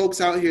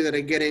folks out here that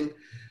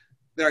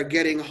are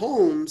getting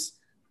homes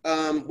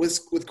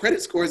with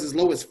credit scores as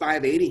low as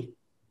 580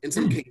 in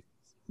some cases,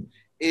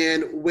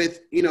 and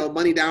with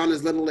money down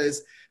as little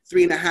as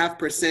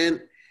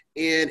 3.5%,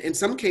 and in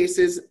some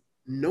cases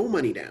no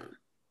money down.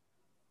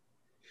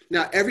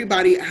 Now,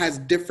 everybody has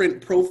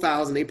different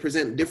profiles and they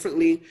present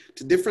differently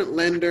to different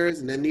lenders.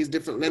 And then these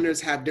different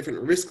lenders have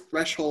different risk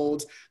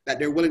thresholds that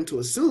they're willing to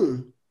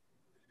assume.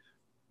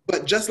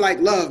 But just like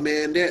love,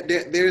 man,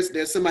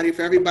 there's somebody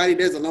for everybody.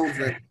 There's a loan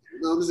for everybody.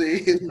 You know what I'm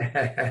saying?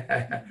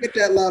 Get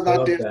that love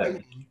out there.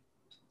 That.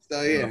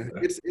 So yeah,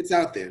 it's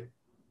out there.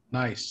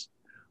 Nice.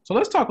 So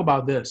let's talk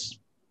about this.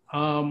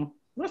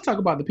 Let's talk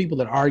about the people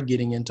that are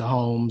getting into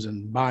homes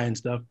and buying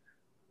stuff.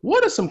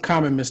 What are some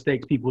common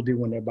mistakes people do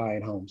when they're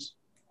buying homes?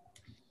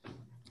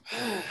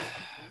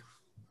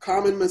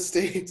 Common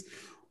mistakes.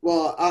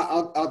 Well,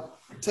 I'll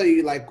tell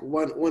you like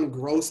one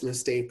gross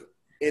mistake,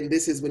 and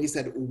this is when you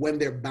said when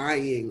they're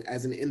buying,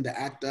 as in the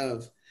act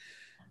of,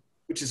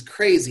 which is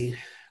crazy,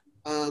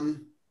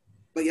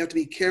 but you have to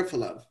be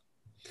careful of.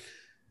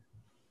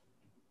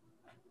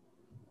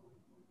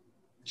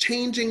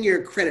 Changing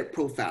your credit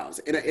profiles,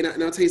 and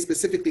I'll tell you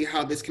specifically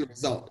how this can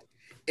result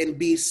and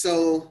be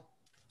so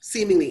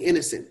seemingly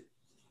innocent.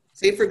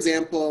 Say, for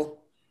example,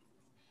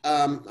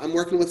 I'm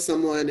working with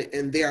someone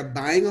and they are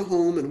buying a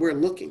home and we're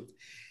looking,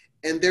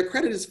 and their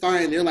credit is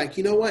fine. They're like,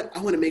 you know what? I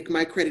want to make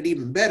my credit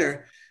even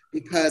better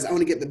because I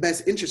want to get the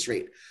best interest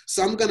rate.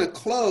 So I'm going to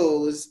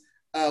close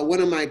one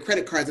of my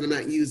credit cards that I'm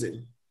not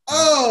using.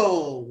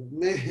 Oh,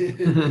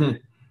 man.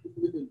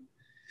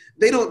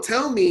 They don't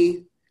tell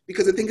me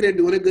because they think they're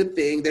doing a good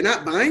thing. They're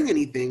not buying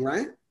anything,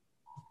 right?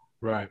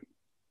 Right.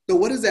 So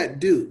what does that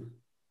do?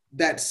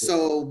 That's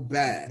so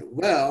bad.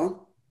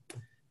 Well,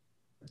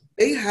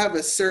 they have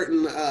a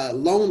certain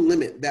loan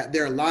limit that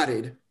they're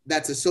allotted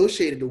that's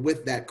associated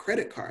with that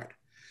credit card.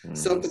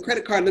 So if the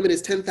credit card limit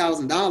is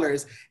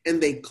 $10,000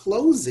 and they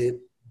close it,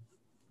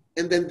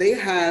 and then they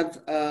have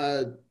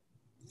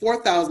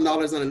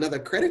 $4,000 on another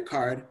credit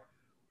card,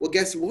 well,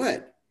 guess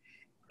what?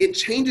 It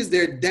changes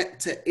their debt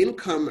to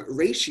income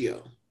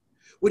ratio,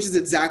 which is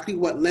exactly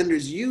what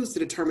lenders use to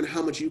determine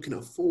how much you can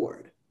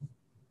afford.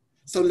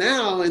 So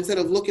now, instead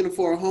of looking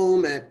for a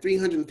home at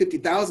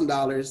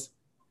 $350,000,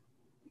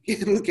 you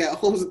can look at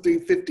homes at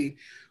 $350,000.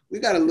 We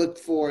got to look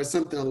for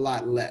something a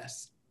lot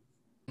less.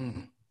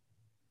 Mm.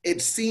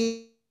 It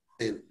seems,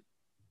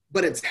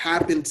 but it's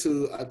happened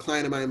to a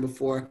client of mine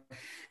before,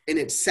 and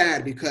it's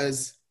sad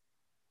because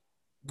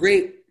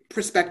great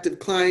prospective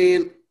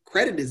client,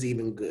 credit is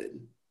even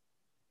good,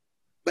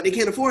 but they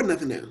can't afford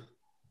nothing now,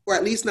 or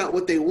at least not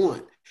what they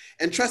want.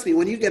 And trust me,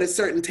 when you get a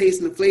certain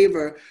taste and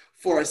flavor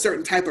for a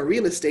certain type of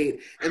real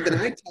estate, and then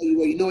I tell you,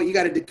 well, you know what, you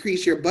got to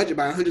decrease your budget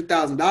by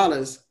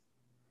 $100,000.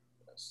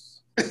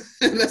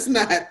 That's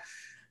not,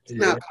 it's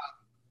not popping.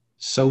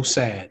 So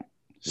sad.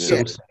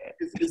 So sad.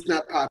 It's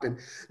not popping.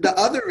 The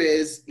other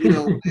is, you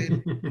know,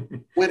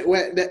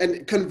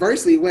 and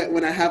conversely,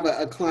 when I have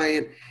a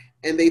client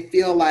and they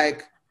feel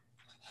like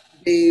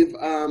they've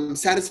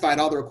satisfied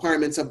all the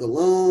requirements of the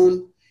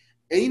loan,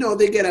 and, you know,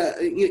 they get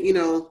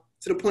to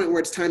the point where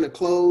it's time to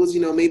close,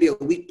 you know, maybe a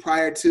week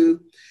prior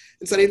to.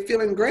 And so they're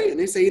feeling great. And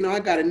they say, you know, I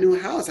got a new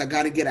house. I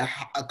got to get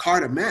a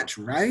car to match,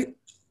 right?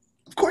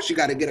 Of course you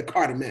got to get a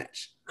car to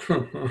match.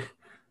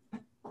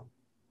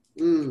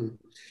 2-3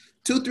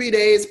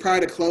 days prior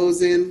to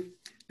closing,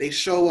 they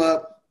show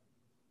up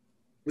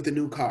with a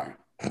new car.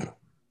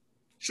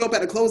 Show up at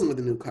the closing with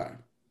a new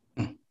car.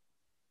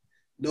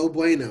 No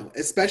bueno.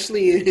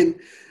 Especially in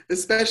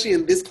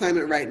this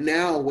climate right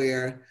now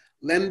where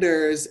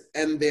lenders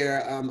and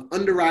their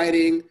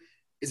underwriting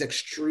is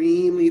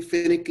extremely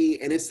finicky,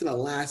 and it's to the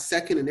last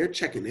second, and they're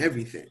checking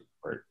everything.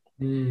 Right.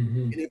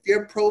 Mm-hmm. And if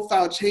your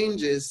profile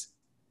changes,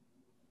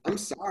 I'm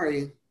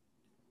sorry,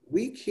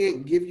 we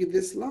can't give you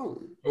this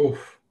loan.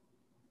 Oof.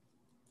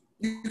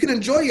 You can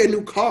enjoy your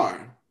new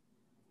car,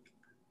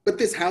 but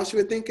this house you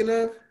were thinking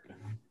of,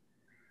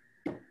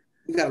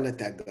 you gotta let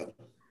that go.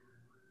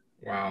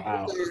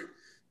 Wow.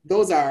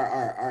 Those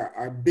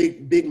are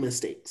big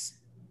mistakes.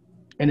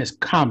 And it's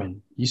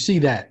common. You see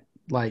that,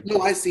 like.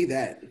 No, I see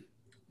that.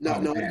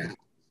 No,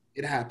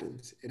 it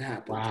happens. It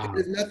happens. Wow.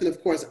 There's nothing,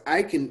 of course,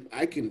 I can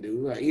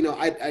do. You know,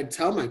 I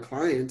tell my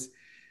clients,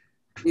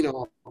 you know,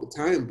 all the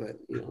time, but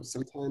you know,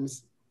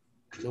 sometimes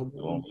no.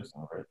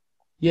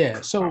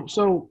 Yeah.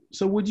 So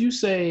would you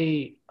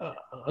say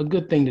a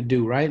good thing to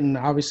do, right? And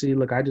obviously,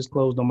 look, I just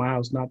closed on my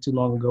house not too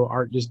long ago.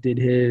 Art just did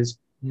his.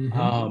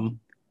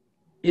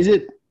 Is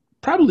it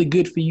probably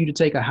good for you to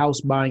take a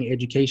house buying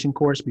education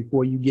course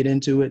before you get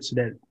into it so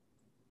that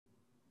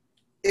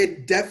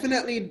It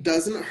definitely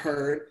doesn't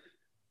hurt.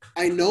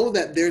 I know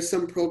that there's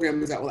some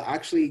programs that will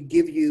actually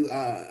give you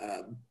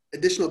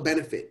additional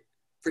benefit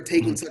for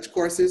taking such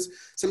courses.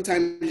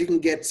 Sometimes you can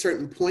get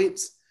certain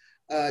points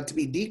to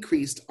be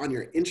decreased on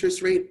your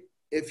interest rate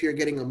if you're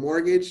getting a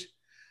mortgage.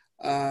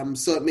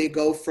 So it may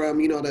go from,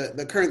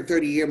 the current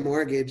 30-year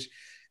mortgage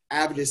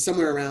averages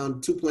somewhere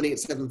around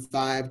 2.875,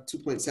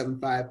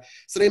 2.75.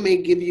 So they may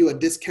give you a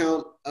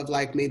discount of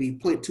like maybe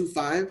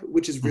 0.25,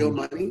 which is real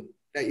money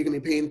that you're going to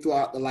be paying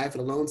throughout the life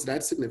of the loan. So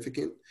that's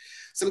significant.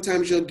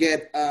 Sometimes you'll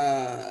get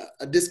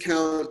a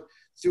discount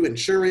through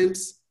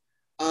insurance.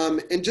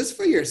 And just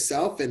for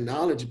yourself and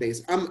knowledge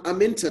base,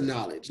 I'm into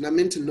knowledge and I'm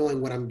into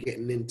knowing what I'm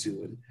getting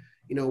into and,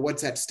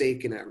 what's at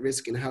stake and at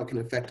risk and how it can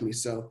affect me.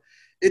 So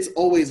it's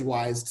always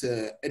wise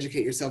to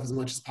educate yourself as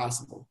much as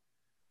possible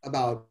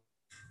about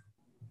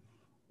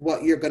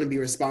what you're going to be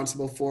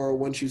responsible for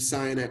once you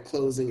sign at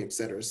closing, et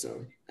cetera.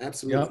 So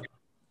absolutely. Yep.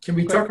 Can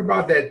we talk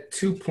about that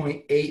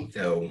 2.8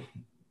 though?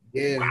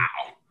 Yeah. Wow.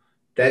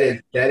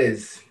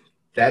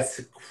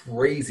 That's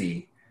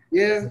crazy.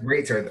 Yeah. The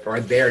rates are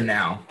there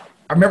now.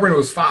 I remember when it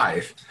was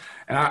 5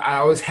 and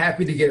I was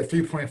happy to get a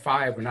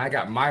 3.5 when I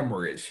got my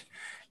mortgage.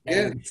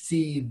 And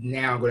see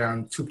now go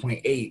down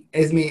 2.8.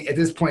 I mean, at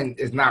this point,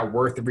 it's not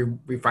worth the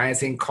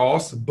refinancing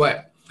costs,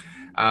 but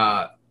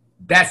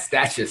that's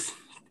just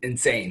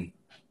insane.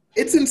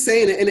 It's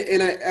insane.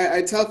 And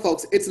I tell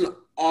folks, it's an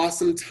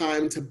awesome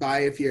time to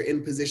buy if you're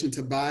in position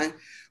to buy.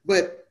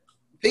 But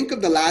think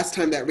of the last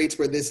time that rates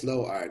were this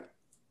low, Art.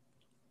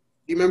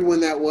 Do you remember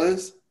when that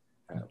was?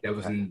 That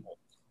was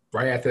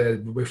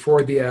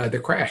before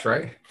the crash,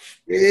 right?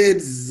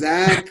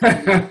 Exactly.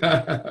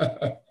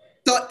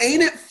 So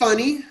ain't it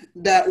funny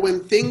that when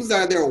things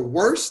are their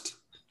worst,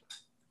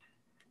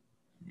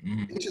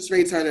 interest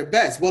rates are their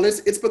best? Well,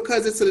 it's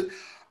because it's an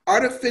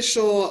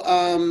artificial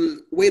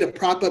way to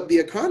prop up the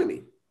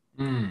economy.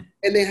 And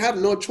they have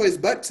no choice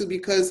but to,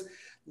 because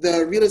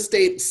the real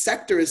estate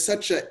sector is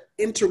such an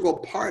integral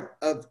part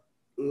of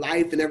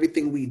life and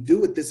everything we do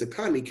with this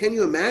economy. Can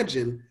you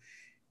imagine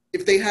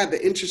if they had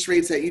the interest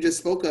rates that you just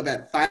spoke of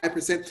at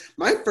 5%?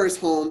 My first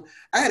home,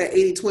 I had an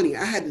 80-20.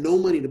 I had no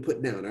money to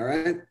put down, all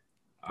right?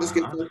 Let's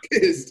get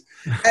focused.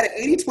 At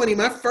an 80-20,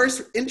 my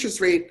first interest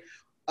rate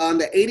on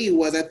the 80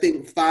 was, I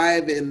think,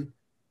 5 and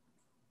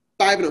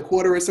a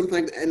quarter or something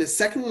like that. And the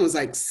second one was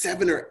like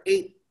 7 or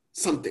 8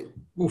 something.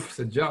 Oof, it's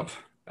a jump.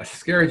 A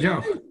scary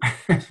jump.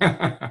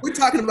 We're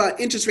talking about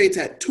interest rates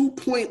at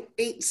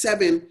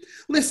 2.87.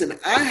 Listen,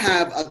 I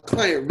have a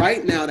client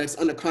right now that's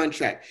under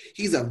contract.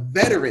 He's a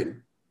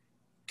veteran.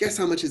 Guess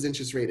how much his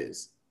interest rate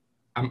is?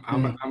 I'm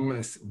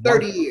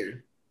 30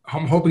 year.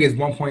 I'm hoping it's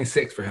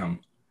 1.6 for him.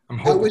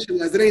 I wish it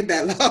was. It ain't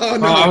that low.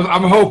 No.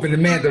 I'm hoping the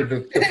man,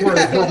 the poor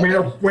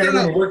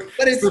man work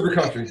but it's for the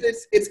country.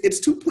 It's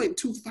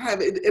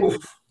 2.25.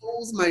 It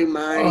blows my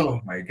mind.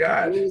 Oh my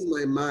God. It blows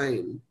my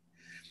mind.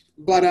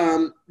 But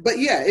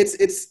yeah,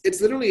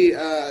 it's literally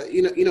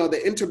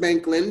the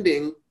interbank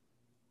lending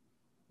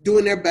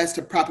doing their best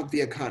to prop up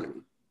the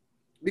economy,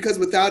 because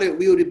without it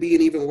we would be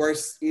in even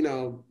worse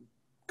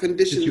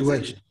conditions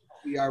situation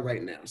we are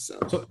right now.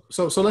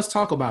 So let's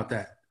talk about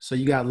that. So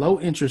you got low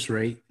interest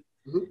rate.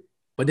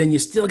 But then you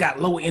still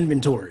got low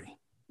inventory.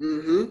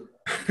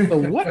 So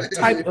what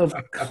type of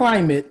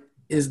climate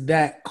is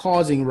that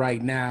causing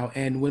right now?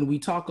 And when we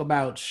talk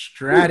about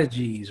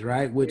strategies,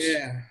 right, which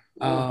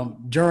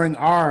during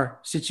our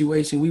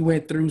situation, we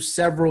went through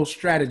several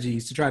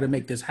strategies to try to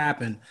make this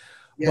happen.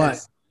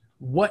 Yes.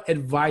 But what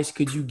advice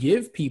could you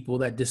give people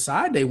that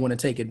decide they want to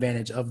take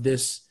advantage of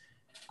this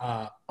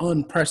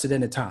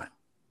unprecedented time?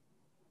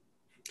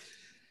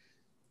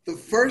 The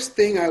first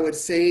thing I would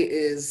say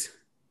is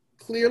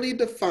clearly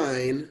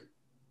define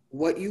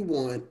what you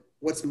want,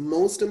 what's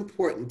most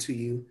important to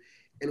you,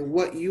 and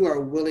what you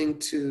are willing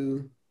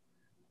to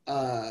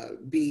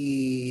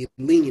be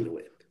lenient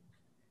with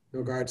in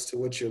regards to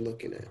what you're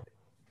looking at.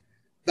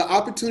 The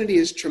opportunity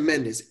is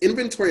tremendous.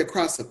 Inventory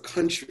across the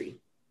country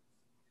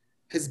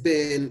has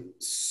been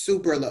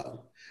super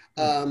low.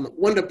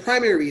 One of the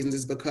primary reasons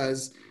is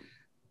because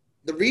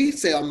the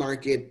resale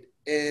market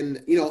and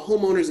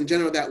homeowners in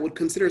general that would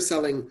consider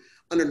selling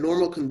under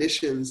normal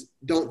conditions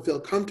don't feel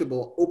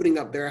comfortable opening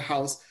up their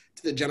house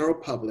to the general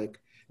public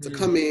to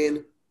come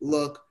in,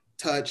 look,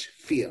 touch,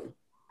 feel,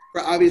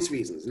 for obvious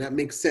reasons. And that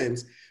makes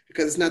sense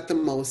because it's not the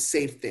most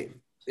safe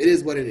thing. It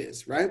is what it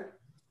is, right?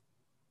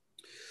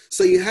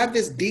 So you have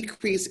this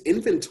decreased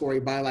inventory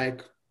by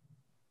like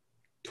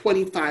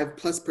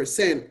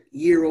 25+%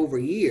 year over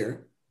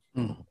year.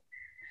 And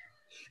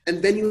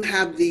then you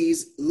have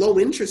these low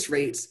interest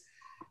rates.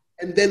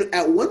 And then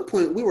at one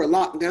point we were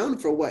locked down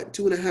for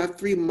 2.5,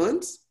 3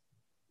 months.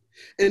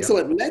 And so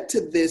it led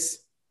to this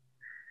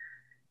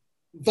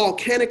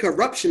volcanic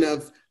eruption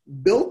of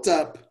built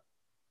up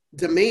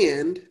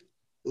demand,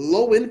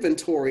 low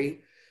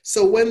inventory.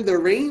 So when the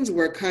rains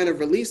were kind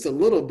of released a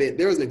little bit,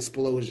 there was an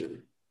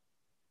explosion.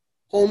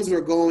 Homes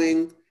were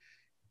going,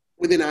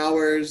 within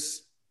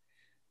hours,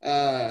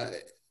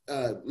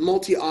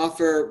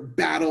 multi-offer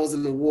battles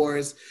and the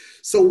wars.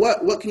 So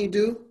what can you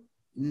do?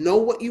 Know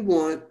what you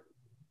want,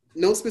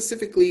 know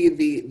specifically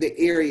the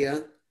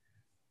area,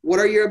 what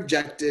are your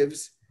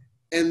objectives,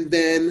 and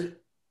then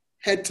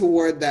head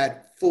toward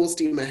that full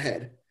steam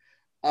ahead.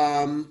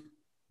 And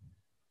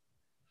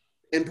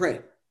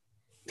pray.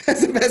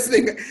 That's the best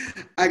thing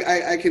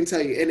I can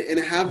tell you. And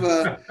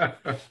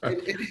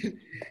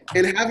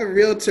have a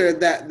realtor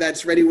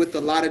that's ready with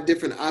a lot of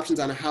different options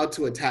on how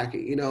to attack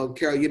it. You know,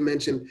 Carol, you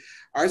mentioned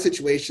our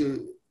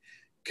situation.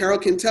 Carol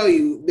can tell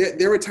you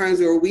there were times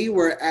where we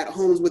were at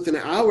homes within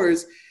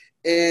hours,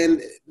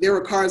 and there were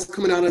cars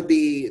coming out of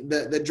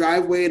the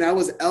driveway, and I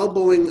was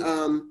elbowing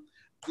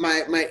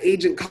my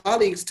agent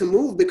colleagues to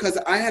move because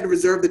I had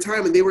reserved the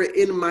time and they were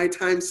in my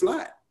time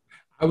slot.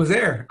 I was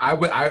there. I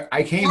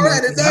came. All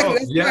right, exactly.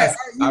 That's yes,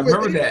 right. I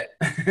remember there.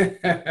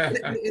 that.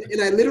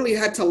 and I literally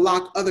had to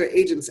lock other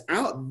agents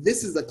out.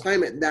 This is the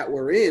climate that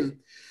we're in.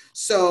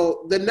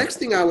 So the next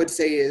thing I would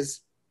say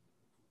is,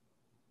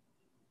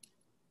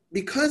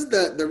 because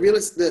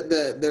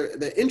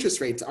the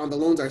interest rates on the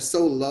loans are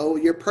so low,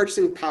 your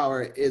purchasing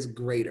power is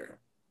greater.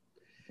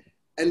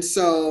 And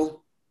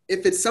so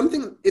if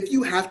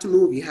you have to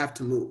move, you have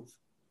to move.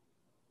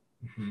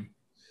 Mm-hmm.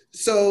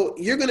 So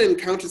you're going to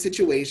encounter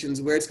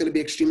situations where it's going to be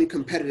extremely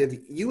competitive.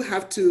 You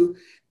have to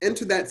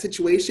enter that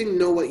situation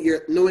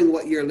knowing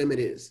what your limit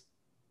is.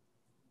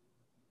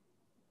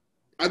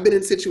 I've been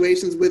in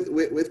situations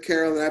with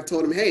Carol, and I've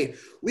told him, hey,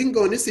 we can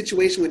go in this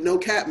situation with no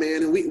cap,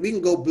 man, and we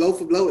can go blow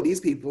for blow with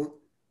these people.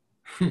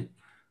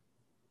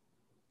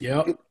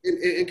 Yep.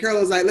 And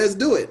Carol was like, let's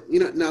do it. You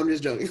know, no, I'm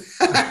just joking.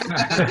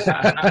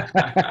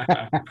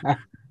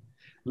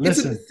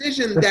 Listen, it's a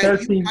decision the that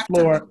 13th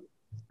floor,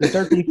 the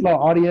 13th floor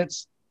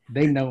audience,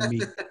 they know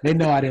me. They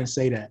know I didn't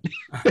say that.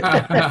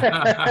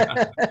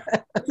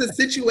 It's a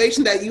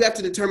situation that you have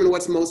to determine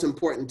what's most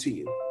important to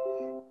you.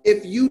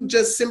 If you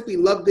just simply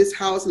love this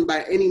house and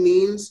by any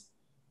means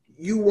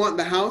you want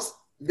the house,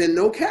 then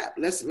no cap.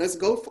 Let's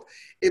go for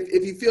it.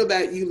 If you feel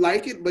that you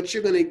like it, but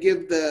you're going to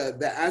give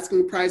the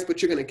asking price, but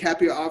you're going to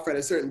cap your offer at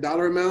a certain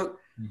dollar amount,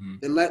 Mm-hmm.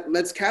 then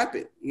let's cap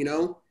it. You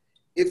know,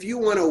 if you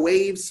want to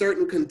waive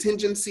certain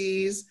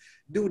contingencies,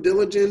 due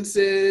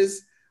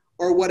diligences,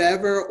 or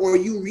whatever, or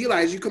you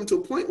realize you come to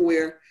a point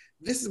where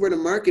this is where the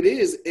market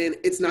is and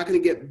it's not going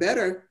to get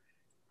better,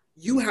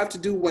 you have to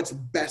do what's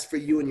best for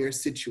you in your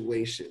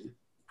situation.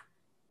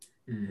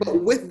 Mm-hmm.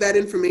 But with that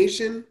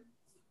information,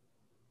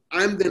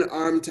 I'm then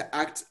armed to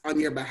act on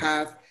your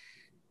behalf,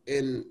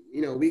 and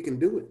you know, we can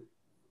do it.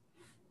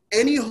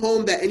 Any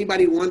home that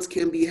anybody wants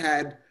can be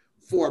had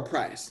for a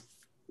price.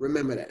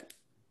 Remember that.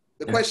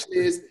 The question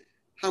is,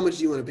 how much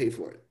do you want to pay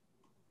for it?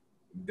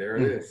 There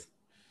it is.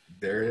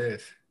 There it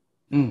is.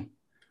 Mm.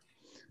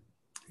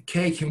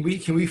 Okay, can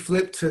we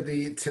flip to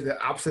the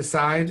opposite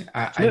side?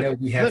 I know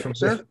we have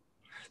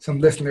some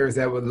listeners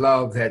that would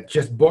love that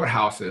just bought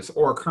houses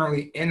or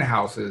currently in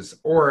houses,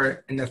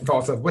 or in the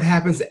thoughts of what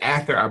happens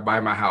after I buy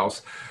my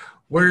house.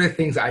 What are the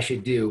things I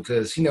should do?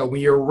 Because, you know,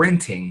 when you're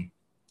renting,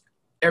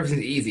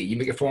 everything's easy. You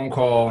make a phone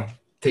call,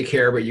 take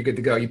care of it, you're good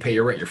to go. You pay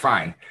your rent, you're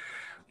fine.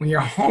 When you're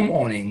home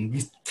owning,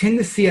 you tend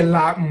to see a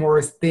lot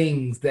more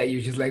things that you're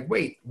just like,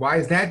 wait, why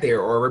is that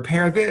there? Or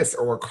repair this,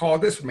 or call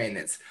this for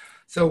maintenance.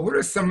 So what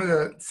are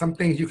some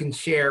things you can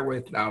share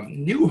with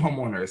new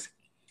homeowners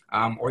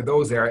or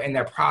those that are in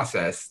that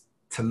process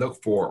to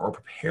look for or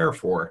prepare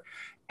for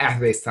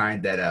after they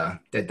sign that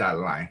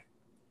dotted line?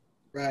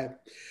 Right.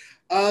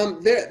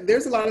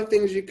 There's a lot of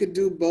things you could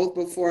do both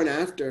before and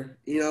after,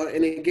 you know,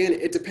 and again,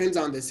 it depends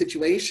on the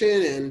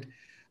situation and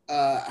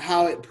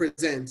how it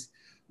presents.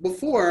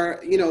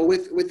 Before, you know,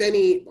 with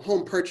any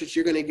home purchase,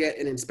 you're going to get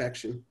an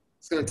inspection.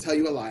 It's going to tell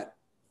you a lot.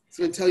 It's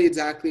going to tell you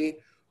exactly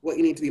what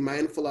you need to be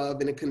mindful of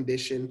in a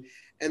condition.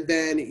 And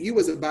then you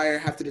as a buyer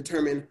have to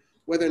determine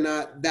whether or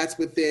not that's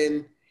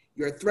within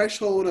your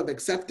threshold of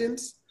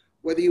acceptance,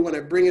 whether you want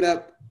to bring it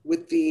up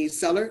with the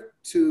seller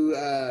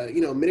to,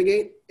 you know,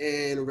 mitigate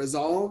and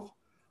resolve,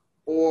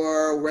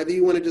 or whether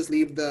you want to just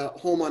leave the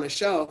home on a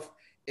shelf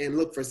and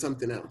look for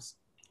something else.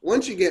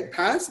 Once you get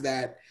past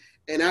that,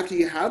 and after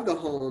you have the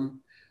home,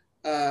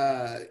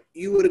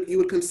 you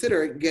would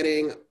consider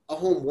getting a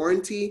home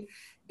warranty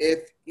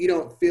if you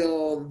don't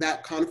feel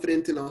that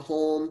confident in a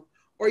home,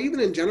 or even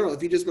in general,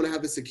 if you just want to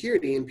have the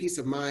security and peace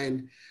of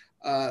mind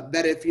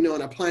that if, you know,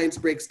 an appliance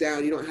breaks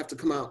down, you don't have to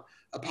come out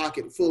of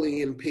pocket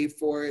fully and pay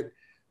for it.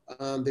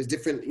 There's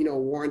different, you know,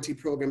 warranty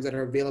programs that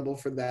are available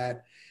for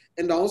that.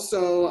 And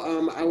also,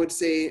 I would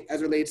say,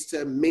 as it relates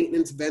to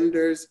maintenance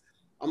vendors,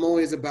 I'm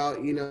always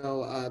about, you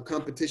know,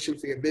 competition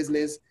for your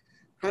business.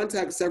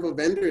 Contact several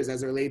vendors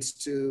as it relates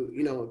to,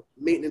 you know,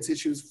 maintenance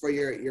issues for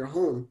your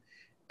home,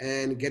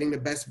 and getting the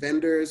best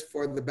vendors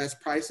for the best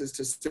prices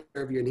to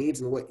serve your needs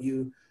and what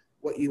you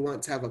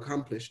want to have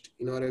accomplished.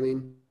 You know what I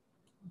mean?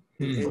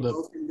 And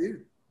go from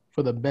there.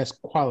 For the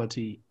best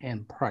quality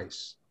and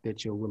price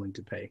that you're willing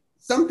to pay.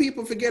 Some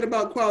people forget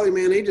about quality,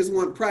 man. They just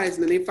want price,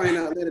 and then they find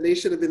out later they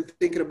should have been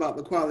thinking about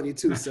the quality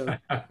too. So,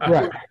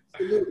 right.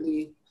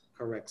 Absolutely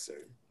correct,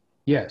 sir.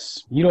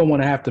 Yes. You don't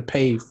want to have to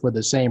pay for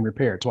the same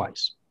repair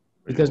twice.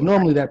 Because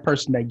normally that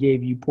person that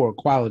gave you poor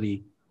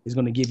quality is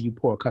going to give you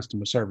poor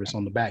customer service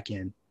on the back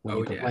end when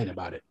you complain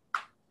about it.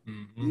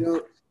 Mm-hmm.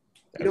 You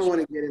don't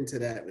want to get into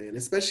that, man.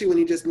 Especially when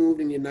you just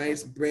moved in your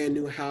nice brand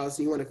new house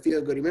and you want to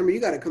feel good. Remember, you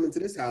got to come into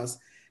this house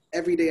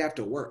every day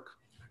after work.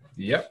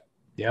 Yep.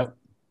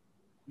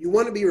 You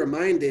want to be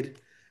reminded,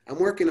 I'm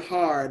working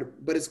hard,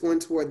 but it's going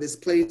toward this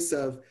place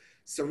of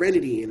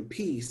serenity and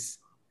peace.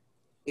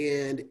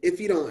 And if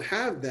you don't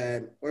have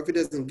that, or if it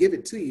doesn't give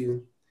it to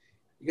you,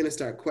 you're going to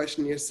start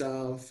questioning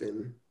yourself,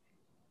 and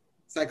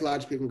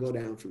psychologically can go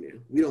down from there.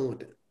 We don't want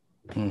that.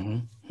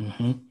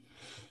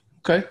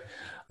 Okay.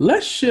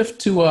 Let's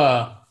shift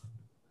to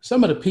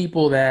some of the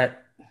people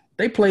that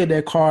they played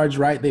their cards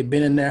right. They've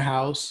been in their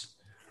house.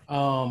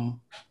 But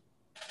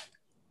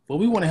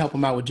we want to help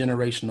them out with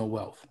generational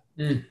wealth.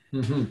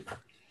 Mm-hmm.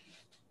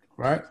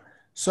 Right?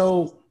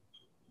 So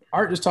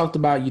Art just talked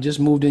about you just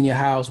moved in your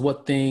house.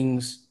 What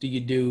things do you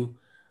do?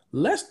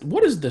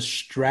 What is the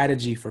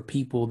strategy for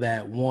people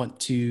that want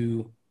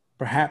to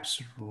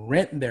perhaps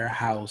rent their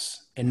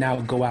house and now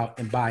go out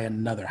and buy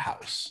another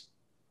house?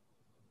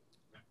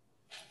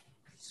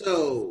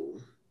 So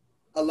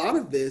a lot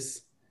of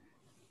this,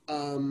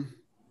 I'm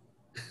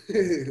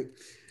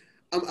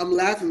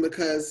laughing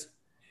because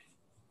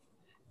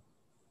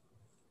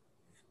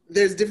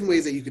there's different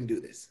ways that you can do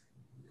this.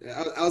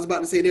 I was about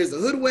to say there's the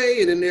hood way,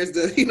 and then there's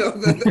the,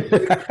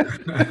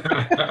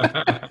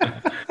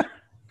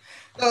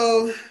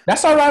 So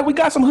that's all right. We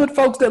got some hood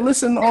folks that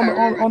listen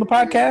on the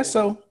podcast.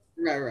 So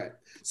right.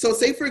 So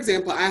say, for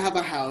example, I have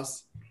a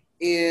house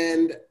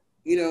and,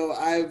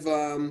 I've,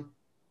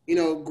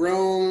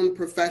 grown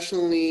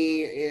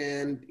professionally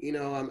and,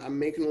 I'm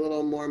making a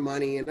little more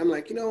money, and I'm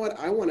like, you know what?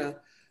 I want to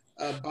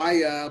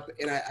buy up,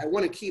 and I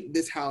want to keep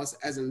this house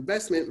as an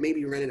investment,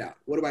 maybe rent it out.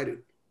 What do I do?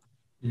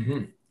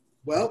 Mm-hmm.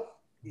 Well,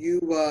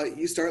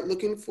 you start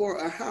looking for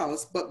a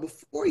house, but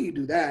before you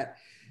do that,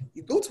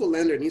 you go to a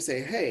lender and you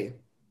say, hey,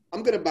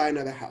 I'm going to buy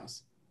another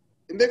house.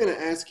 And they're going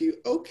to ask you,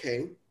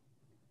 okay,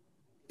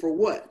 for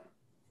what?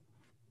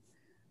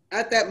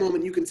 At that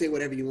moment, you can say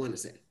whatever you want to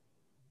say.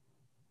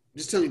 I'm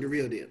just telling you the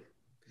real deal.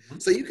 Mm-hmm.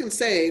 So you can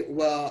say,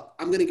 well,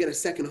 I'm going to get a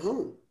second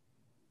home.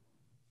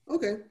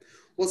 Okay.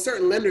 Well,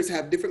 certain lenders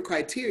have different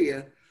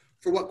criteria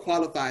for what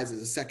qualifies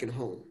as a second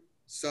home.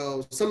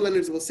 So some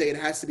lenders will say it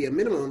has to be a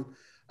minimum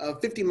of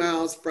 50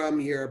 miles from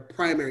your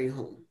primary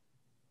home.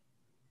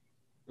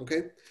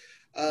 Okay.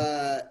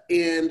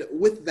 And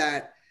with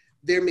that,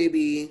 there may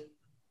be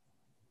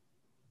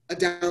a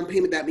down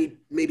payment that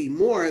may be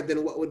more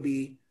than what would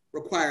be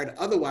required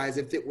otherwise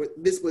if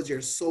this was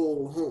your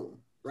sole home,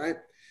 right?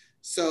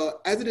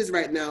 So as it is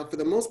right now, for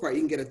the most part,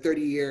 you can get a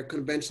 30-year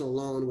conventional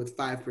loan with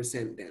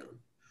 5% down.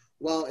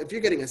 Well, if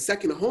you're getting a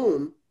second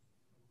home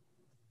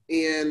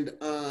and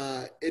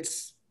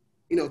it's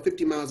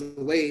 50 miles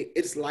away,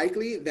 it's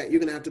likely that you're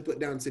going to have to put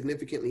down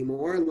significantly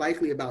more,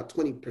 likely about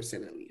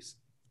 20% at least.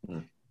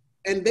 Mm.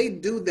 And they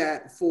do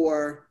that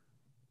for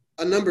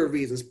a number of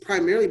reasons,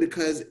 primarily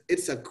because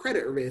it's a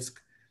credit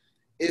risk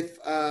if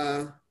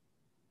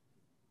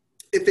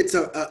it's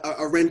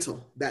a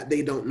rental that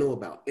they don't know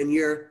about and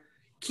you're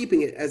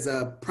keeping it as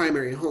a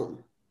primary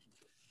home.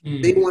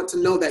 Mm. They want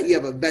to know that you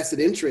have a vested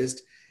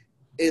interest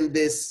in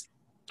this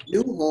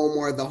new home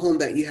or the home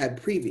that you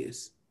had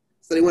previous.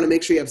 So they want to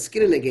make sure you have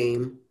skin in the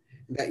game,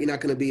 that you're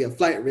not going to be a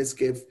flight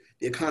risk if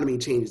the economy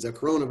changes or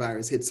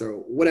coronavirus hits or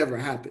whatever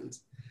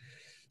happens.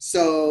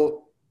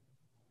 So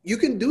you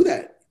can do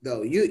that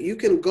though. You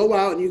can go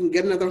out and you can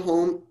get another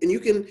home, and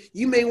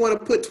you may want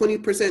to put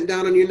 20%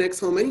 down on your next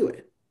home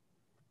anyway.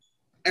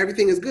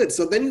 Everything is good.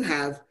 So then you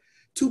have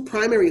two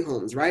primary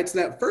homes, right? So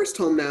that first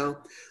home now,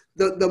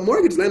 the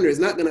mortgage lender is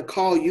not going to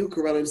call you,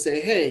 Corella, and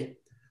say, hey,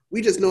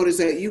 we just noticed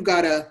that you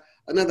got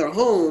another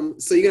home,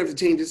 so you're going to have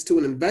to change this to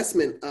an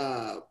investment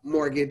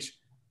mortgage.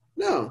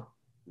 No,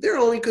 their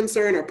only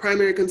concern or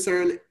primary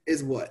concern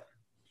is what?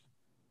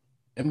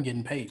 Them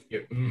getting paid.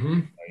 Yep. Mm-hmm.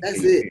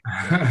 That's it.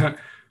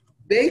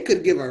 They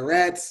could give a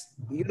rat's,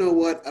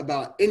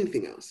 about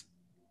anything else.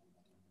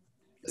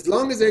 As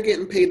long as they're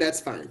getting paid,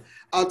 that's fine.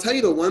 I'll tell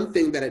you the one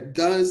thing that it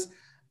does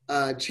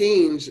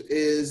change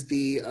is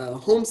the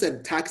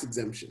homestead tax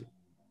exemption.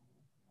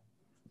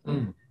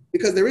 Mm.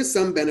 Because there is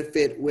some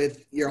benefit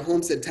with your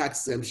homestead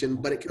tax exemption,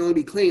 but it can only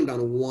be claimed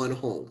on one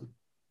home.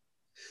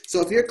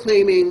 So if you're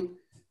claiming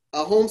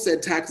a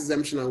homestead tax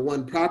exemption on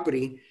one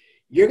property,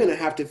 you're going to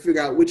have to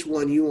figure out which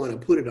one you want to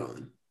put it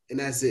on, and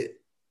that's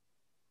it.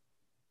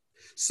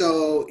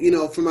 So,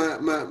 for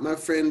my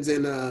friends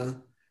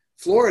in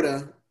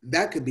Florida,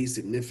 that could be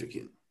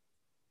significant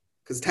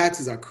because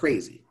taxes are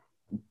crazy.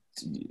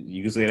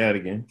 You can say that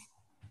again.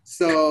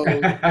 So,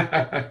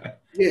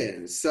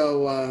 yeah.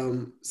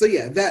 So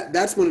yeah,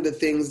 that's one of the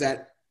things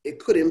that it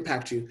could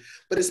impact you.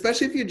 But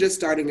especially if you're just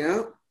starting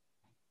out,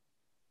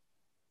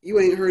 you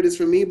ain't heard this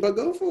from me, but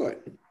go for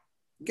it.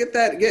 Get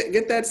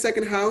that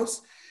second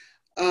house,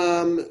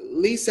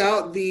 lease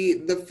out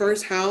the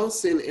first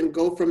house and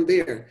go from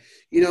there.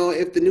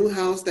 If the new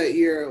house that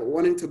you're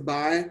wanting to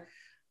buy,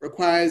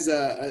 requires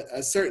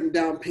a certain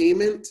down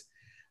payment.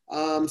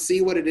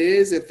 See what it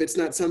is. If it's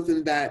not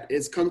something that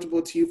is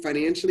comfortable to you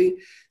financially,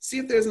 see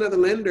if there's another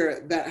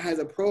lender that has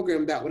a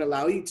program that would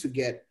allow you to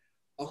get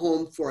a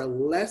home for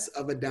less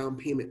of a down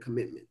payment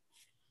commitment.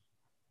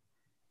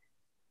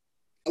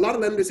 A lot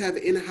of lenders have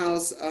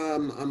in-house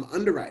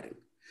underwriting.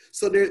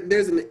 So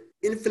there's an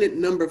infinite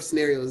number of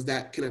scenarios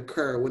that can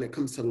occur when it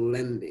comes to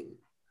lending.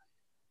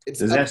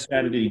 Does that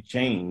strategy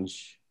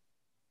change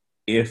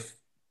if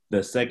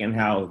the second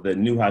house, the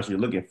new house you're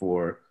looking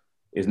for,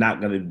 is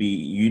not going to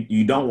be,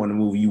 you don't want to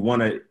move, you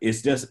want to,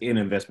 it's just an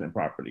investment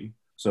property.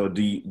 So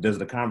does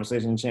the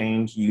conversation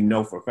change? You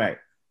know for a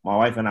fact. My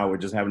wife and I were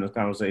just having this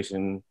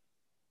conversation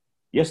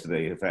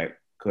yesterday, in fact,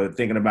 because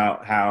thinking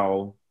about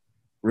how,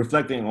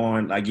 reflecting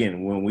on,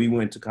 again, when we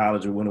went to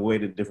college or went away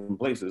to different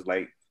places,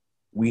 like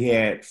we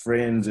had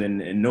friends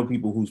and know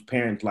people whose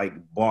parents like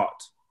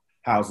bought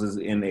houses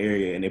in the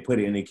area and they put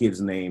it in their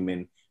kid's name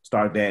and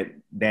start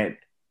that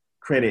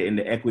credit and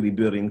the equity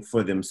building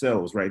for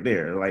themselves right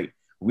there. Like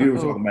we were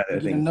talking about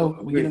that thing.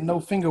 We get a no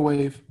finger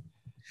wave.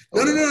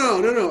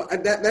 No.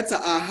 That's a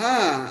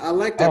aha. I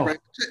like that, Brian.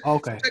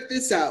 Okay. Check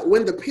this out.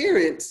 When the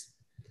parents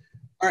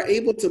are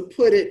able to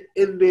put it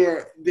in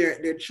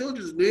their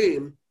children's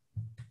name,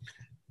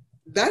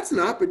 that's an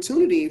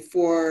opportunity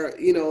for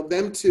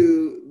them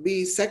to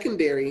be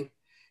secondary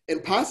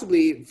and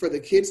possibly for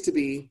the kids to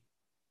be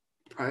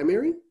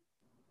primary.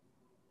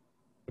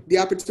 The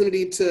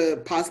opportunity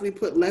to possibly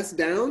put less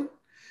down.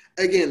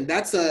 Again,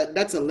 that's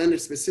a lender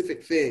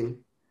specific thing.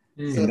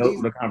 So those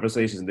were the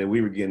conversations that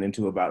we were getting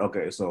into about,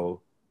 okay,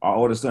 so our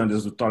oldest son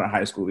just started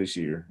high school this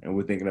year and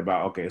we're thinking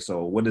about, okay,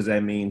 so what does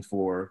that mean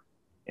for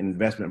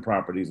investment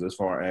properties as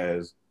far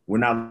as we're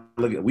not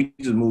looking, we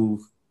just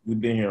moved, we've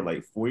been here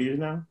like 4 years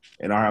now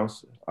in our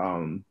house.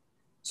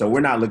 So we're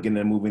not looking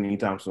to move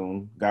anytime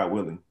soon, God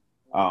willing.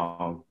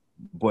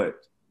 But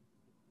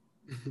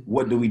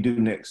what do we do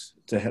next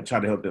to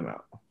try to help them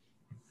out?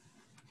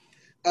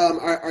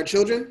 Our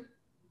children?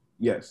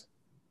 Yes.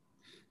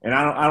 And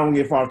I don't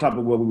get far off topic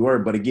of what we were,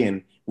 but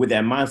again, with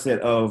that mindset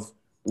of,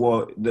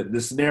 well,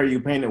 the scenario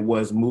you painted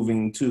was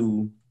moving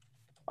to,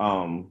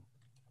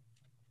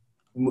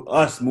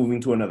 us moving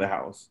to another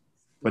house,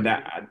 but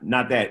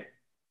not that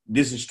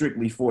this is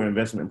strictly for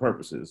investment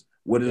purposes.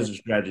 What is the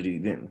strategy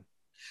then?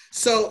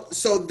 So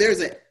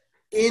there's an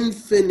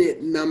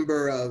infinite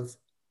number of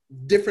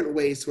different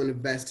ways to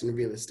invest in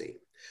real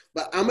estate,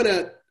 but I'm going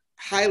to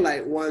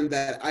highlight one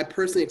that I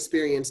personally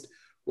experienced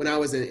when I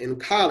was in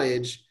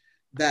college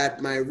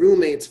that my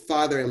roommate's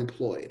father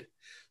employed.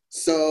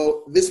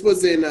 So this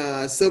was in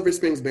Silver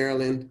Springs,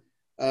 Maryland,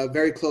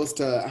 very close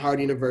to Howard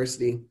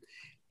University.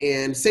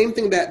 And same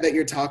thing that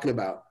you're talking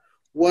about.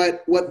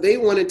 What they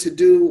wanted to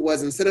do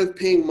was, instead of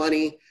paying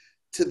money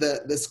to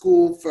the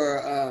school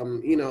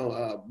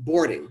for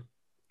boarding,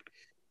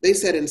 they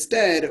said,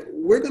 instead,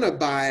 we're going to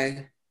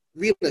buy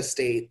real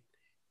estate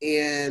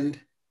and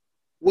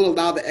we'll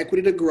allow the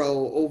equity to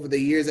grow over the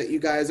years that you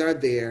guys are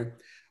there.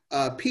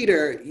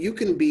 Peter, you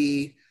can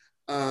be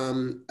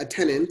a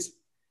tenant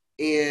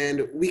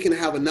and we can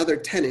have another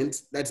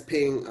tenant that's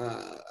paying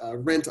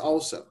rent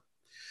also.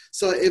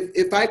 So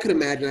if I could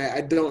imagine,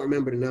 I don't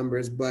remember the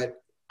numbers,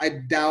 but I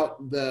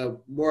doubt the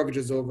mortgage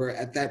was over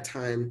at that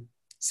time,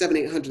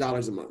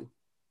 $700-800 a month,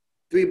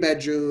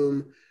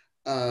 3-bedroom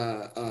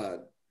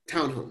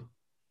townhome.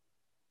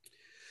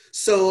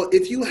 So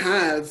if you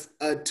have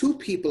 2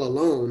 people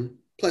alone,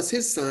 plus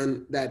his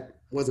son that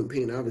wasn't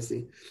paying,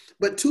 obviously,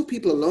 but 2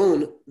 people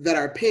alone that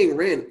are paying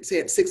rent, say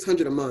at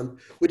 $600 a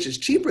month, which is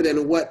cheaper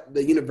than what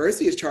the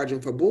university is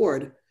charging for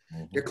board,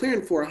 they're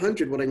clearing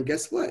 $400. Well, then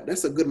guess what?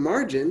 That's a good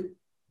margin.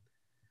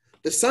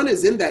 The son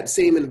is in that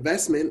same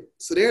investment.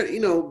 So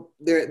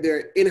they're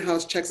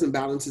in-house checks and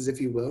balances, if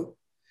you will.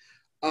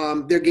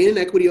 They're gaining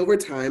equity over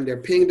time.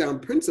 They're paying down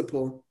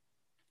principal.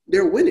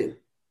 They're winning.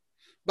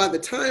 By the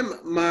time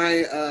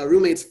my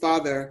roommate's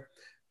father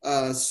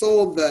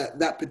sold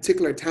that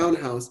particular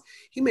townhouse,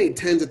 he made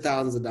tens of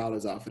thousands of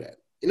dollars off of that.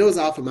 And it was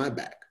off of my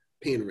back,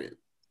 paying rent.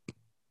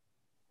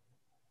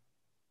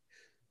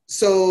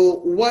 So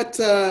what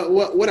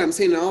I'm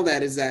saying in all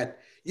that is that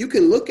you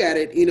can look at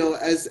it,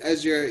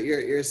 as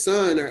your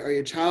son or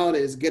your child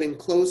is getting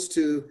close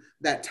to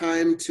that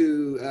time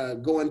to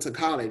go into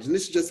college. And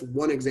this is just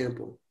one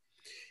example.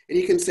 And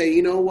you can say,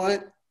 you know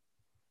what?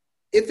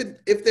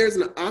 If there's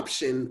an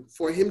option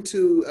for him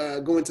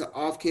to go into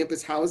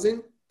off-campus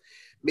housing,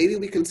 maybe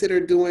we consider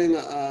doing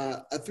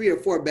a 3 or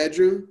 4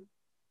 bedroom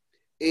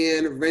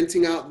and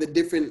renting out the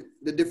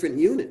different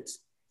units.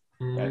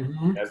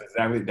 Mm-hmm.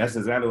 That's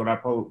exactly what I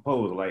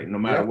pose. Like, no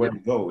matter where to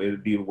go, it'll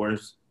be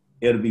worth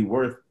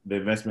the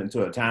investment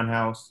to a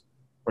townhouse,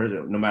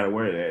 no matter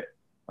where it's at.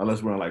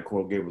 Unless we're in like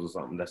Coral Gables or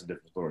something, that's a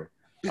different story.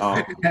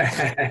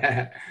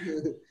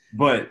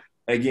 But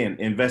again,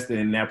 investing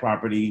in that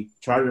property,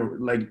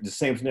 charging like the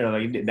same scenario,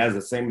 like that's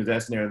the same as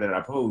that scenario that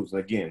I posed.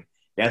 Again,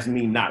 that's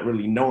me not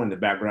really knowing the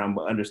background,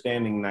 but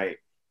understanding like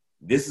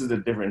this is a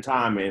different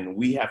time, and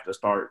we have to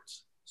start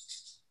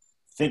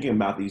thinking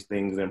about these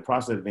things and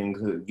process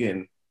things.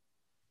 Again,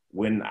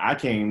 when I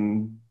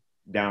came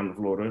down in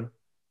Florida.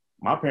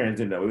 My parents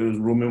didn't know. It was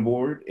room and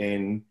board.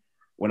 And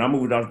when I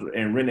moved out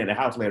and rented a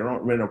house later on,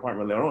 rented an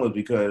apartment later on, it was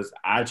because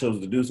I chose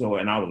to do so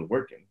and I was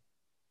working.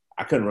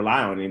 I couldn't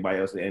rely on anybody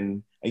else.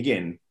 And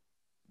again,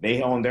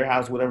 they own their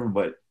house, whatever,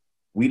 but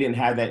we didn't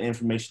have that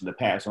information to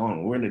pass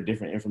on. We're in a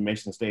different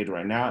information stage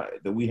right now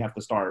that we have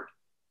to start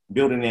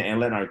building it and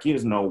letting our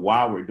kids know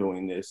why we're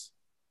doing this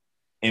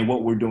and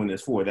what we're doing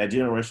this for. That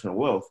generational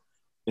wealth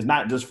is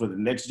not just for the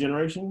next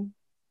generation,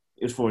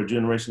 it's for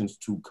generations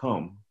to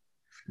come.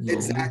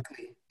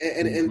 Exactly.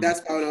 And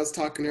that's why when I was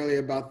talking earlier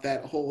about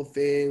that whole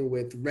thing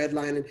with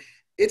redlining,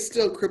 it's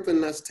still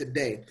crippling us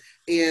today.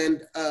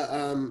 And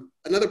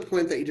another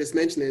point that you just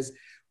mentioned is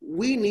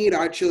we need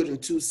our children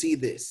to see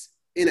this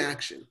in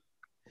action.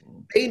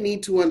 They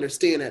need to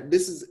understand that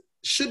this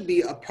should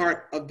be a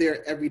part of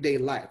their everyday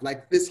life.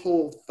 Like this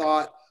whole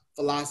thought,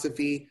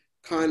 philosophy,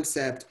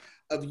 concept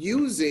of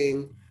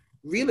using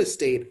real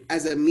estate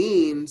as a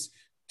means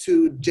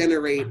to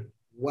generate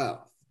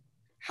wealth,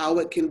 how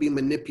it can be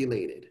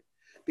manipulated.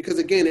 Because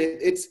again,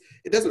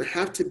 it doesn't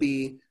have to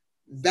be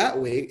that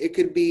way. It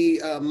could be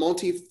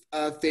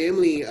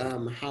multi-family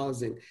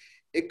housing.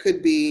 It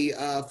could be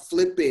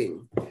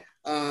flipping.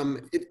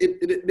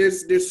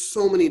 There's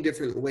so many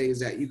different ways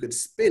that you could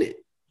spin it.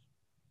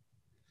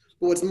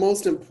 But what's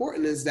most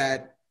important is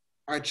that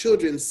our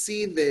children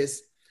see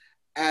this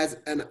as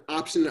an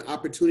option, an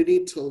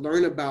opportunity to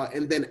learn about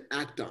and then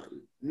act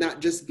on, not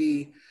just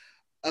be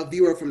a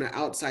viewer from the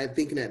outside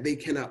thinking that they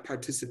cannot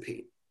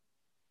participate.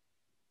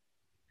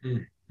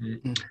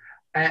 Mm-hmm.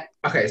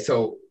 Okay,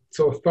 so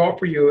thought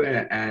for you,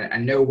 and I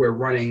know we're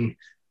running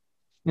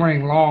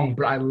long,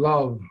 but I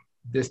love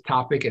this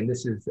topic, and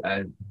this is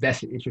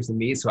vested interest in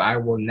me, so I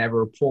will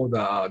never pull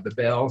the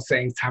bell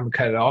saying it's time to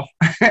cut it off.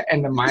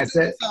 And the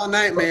mindset all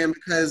night, man,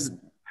 because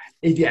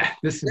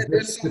there's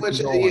so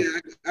much.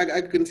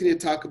 I could continue to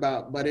talk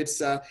about, but it's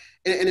and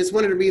it's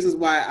one of the reasons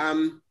why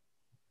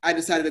I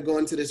decided to go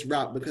into this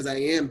route, because I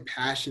am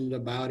passionate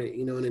about it.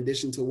 You know, in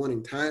addition to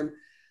wanting time.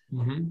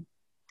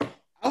 Mm-hmm.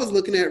 I was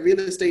looking at real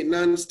estate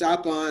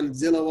nonstop on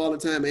Zillow all the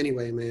time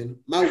anyway, man.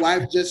 My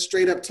wife just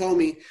straight up told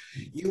me,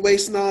 you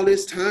wasting all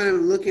this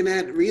time looking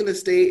at real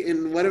estate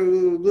and whatever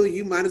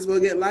you might as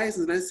well get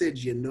licensed. And I said,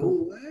 you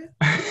know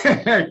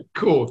what?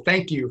 Cool.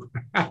 Thank you.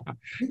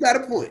 You got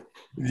a point.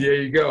 There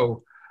you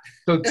go.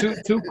 So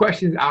two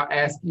questions I'll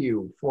ask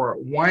you. For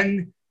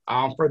one,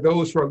 for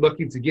those who are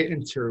looking to get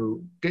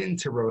into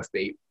real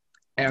estate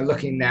and are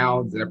looking now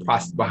at the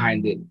process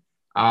behind it,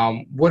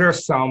 what are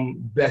some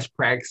best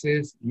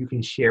practices you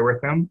can share with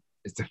them?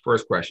 It's the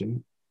first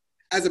question.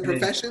 As a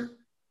profession?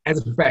 As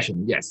a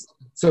profession, yes.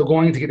 So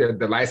going to get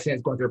the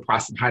license, going through the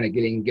process behind it,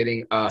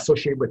 getting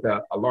associated with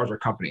a larger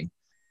company.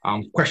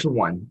 Question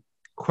one.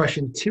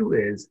 Question two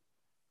is,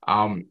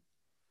 and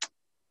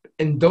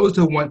those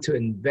who want to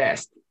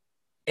invest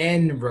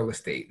in real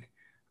estate,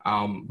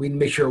 we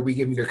make sure we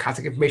give them their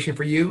contact information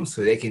for you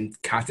so they can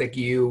contact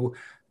you,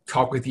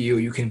 talk with you,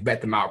 you can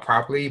vet them out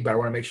properly, but I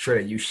want to make sure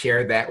that you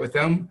share that with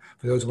them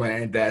for those who want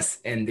to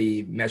invest in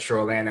the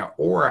Metro Atlanta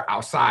or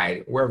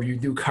outside, wherever you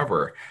do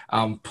cover.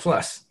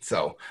 Plus,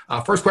 so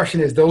first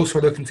question is those who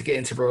are looking to get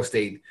into real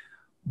estate,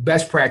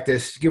 best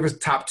practice, give us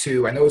top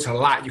two. I know it's a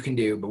lot you can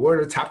do, but what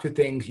are the top two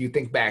things you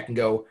think back and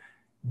go,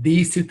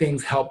 these two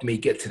things helped me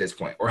get to this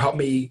point or help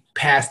me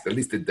pass at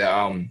least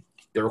the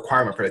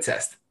requirement for the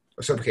test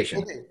or certification?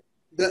 Okay.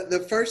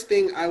 The first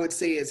thing I would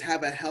say is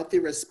have a healthy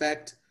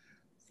respect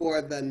for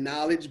the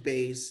knowledge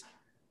base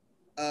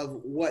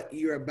of what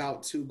you're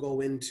about to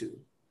go into.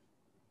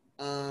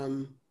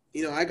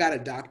 You know, I got a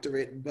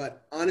doctorate,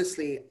 but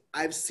honestly,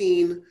 I've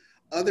seen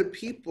other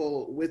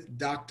people with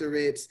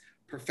doctorates,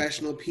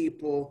 professional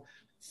people,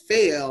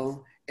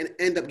 fail and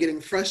end up getting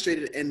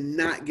frustrated and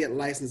not get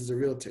licensed as a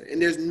realtor.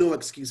 And there's no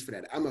excuse for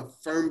that. I'm a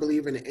firm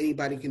believer that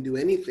anybody can do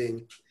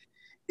anything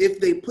if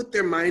they put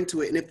their mind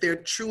to it and if they're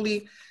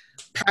truly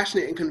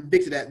passionate and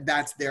convicted that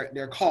that's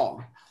their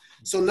call.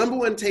 So number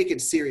one, take it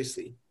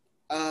seriously.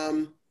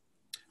 Find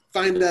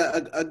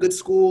a good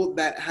school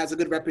that has a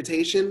good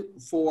reputation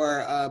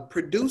for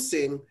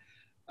producing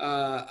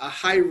a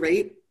high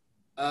rate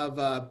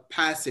of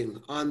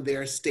passing on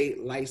their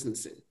state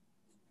licensing.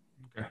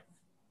 Okay.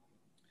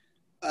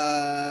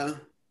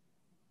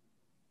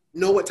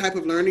 Know what type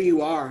of learner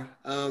you are.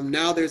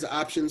 Now there's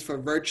options for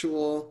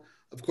virtual,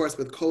 of course,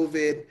 with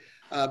COVID.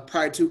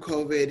 Prior to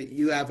COVID,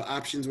 you have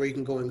options where you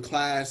can go in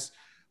class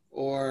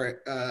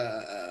or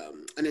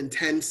an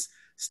intense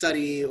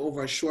study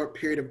over a short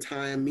period of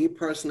time. Me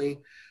personally,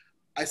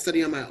 I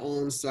study on my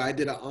own, so I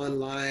did it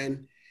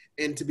online.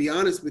 And to be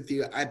honest with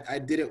you, I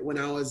did it when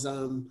I was,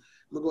 I'm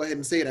gonna go ahead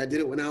and say it, I did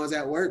it when I was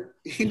at work.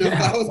 You know,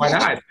 yeah, I was why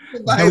not?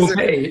 Double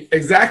pay,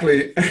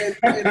 exactly. and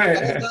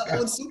I was my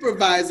own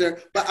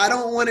supervisor, but I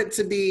don't want it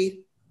to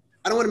be,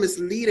 I don't want to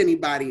mislead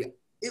anybody.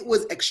 It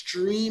was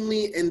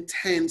extremely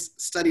intense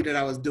study that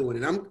I was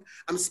doing. And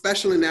I'm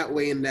special in that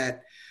way in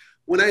that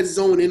when I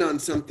zone in on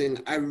something,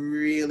 I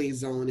really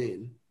zone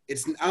in.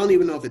 I don't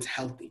even know if it's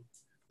healthy,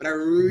 but I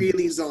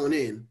really zone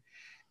in.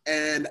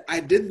 And I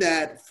did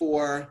that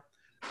for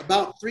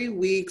about 3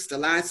 weeks, the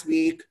last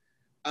week,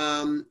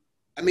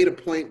 I made a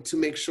point to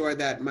make sure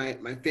that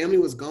my family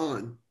was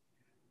gone.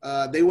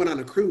 They went on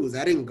a cruise.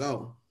 I didn't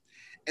go.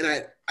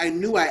 And I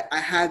knew I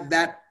had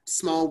that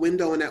small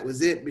window and that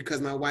was it,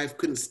 because my wife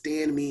couldn't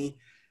stand me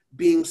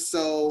being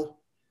so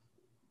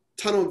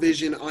tunnel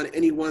vision on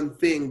any one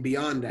thing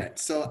beyond that.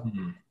 So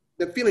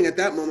the feeling at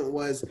that moment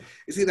was,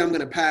 it's either I'm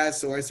going to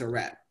pass or it's a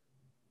wrap.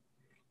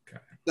 Okay.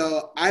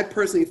 So I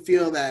personally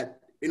feel that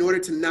in order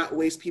to not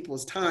waste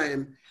people's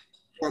time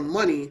or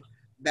money,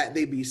 that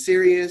they be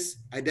serious,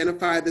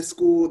 identify the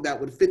school that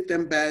would fit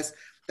them best,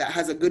 that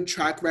has a good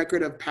track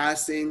record of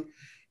passing,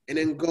 and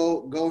then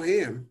go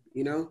ham,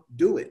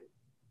 do it.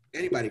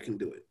 Anybody can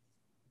do it.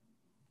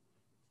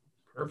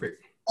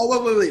 Perfect.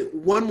 Oh, wait.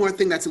 One more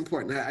thing that's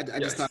important. I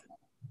just thought,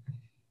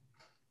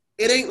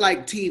 it ain't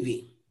like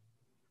TV.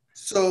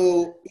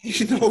 So,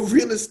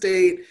 real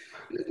estate,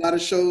 a lot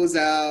of shows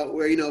out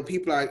where,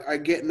 people are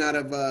getting out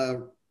of,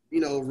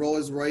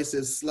 Rolls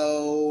Royces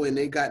slow, and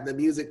they got the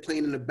music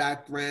playing in the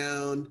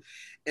background,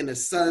 and the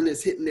sun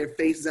is hitting their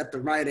faces at the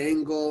right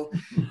angle.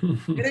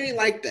 It ain't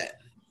like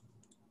that.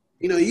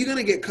 You're going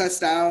to get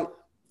cussed out.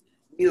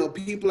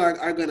 People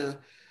are going to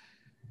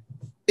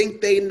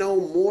think they know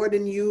more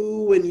than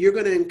you, and you're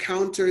going to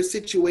encounter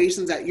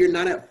situations that you're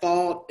not at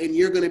fault, and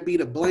you're going to be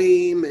to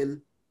blame.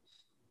 And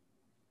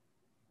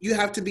you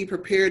have to be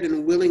prepared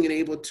and willing and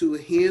able to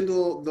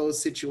handle those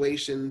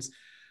situations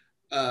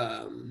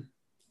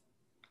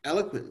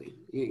eloquently,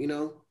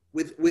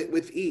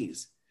 with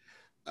ease.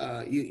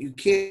 You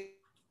can't,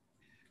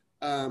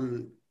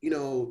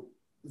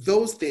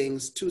 those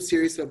things too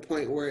serious to a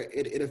point where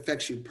it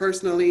affects you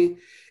personally.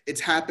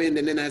 It's happened,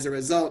 and then as a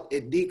result,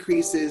 it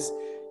decreases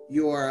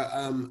your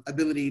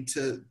ability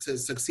to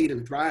succeed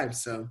and thrive.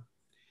 So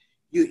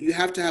you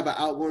have to have an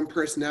outgoing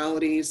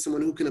personality,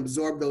 someone who can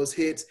absorb those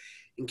hits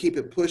and keep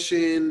it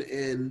pushing,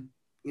 and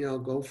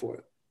go for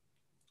it.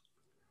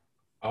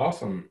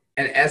 Awesome.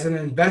 And as an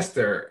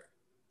investor,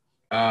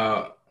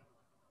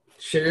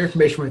 share your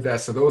information with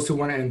us, so those who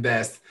want to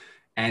invest,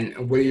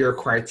 and what are your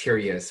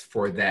criteria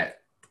for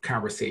that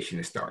conversation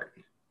to start?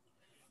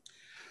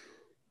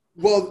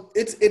 Well,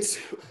 it's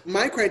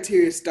my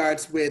criteria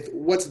starts with,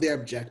 what's their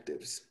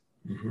objectives?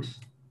 Mm-hmm.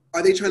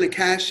 Are they trying to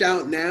cash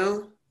out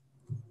now?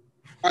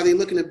 Are they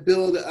looking to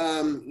build,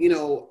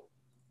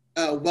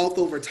 wealth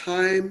over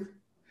time?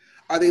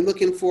 Are they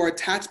looking for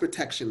tax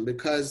protection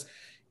because,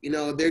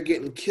 they're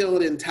getting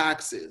killed in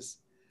taxes?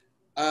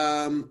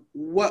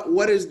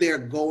 What is their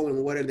goal,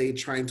 and what are they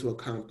trying to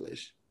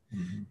accomplish?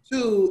 Mm-hmm.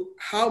 2,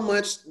 how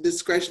much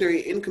discretionary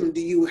income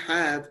do you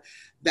have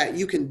that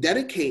you can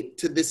dedicate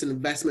to this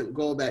investment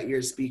goal that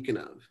you're speaking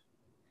of?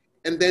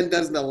 And then,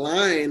 does it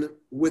align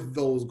with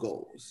those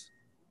goals?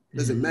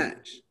 Does it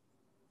match?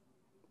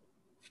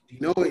 Do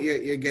you know what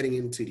you're getting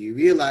into? Do you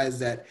realize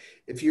that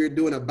if you're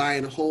doing a buy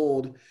and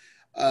hold,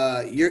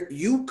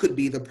 you could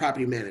be the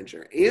property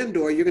manager,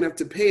 and/or you're going to have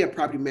to pay a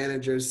property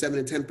manager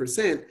 7 to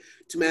 10%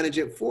 to manage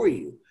it for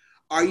you?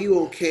 Are you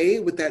okay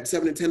with that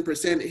 7 to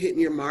 10%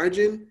 hitting your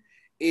margin,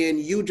 and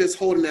you just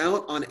holding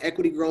out on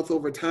equity growth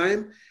over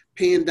time,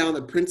 paying down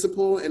the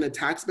principal and a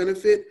tax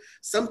benefit?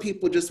 Some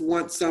people just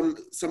want some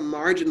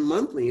margin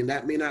monthly, and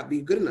that may not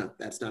be good enough.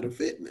 That's not a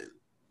fit, man.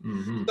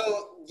 Mm-hmm.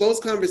 So those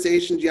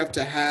conversations you have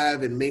to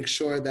have and make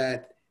sure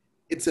that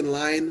it's in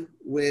line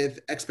with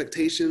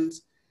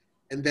expectations.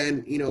 And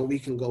then, we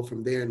can go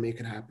from there and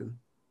make it happen.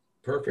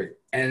 Perfect.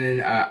 And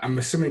then I'm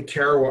assuming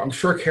I'm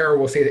sure Carol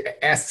will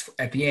ask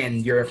at the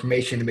end your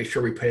information to make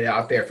sure we put it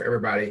out there for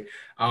everybody.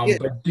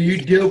 But do you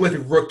deal with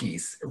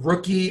rookies?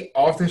 Rookie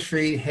off the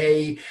street,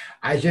 hey,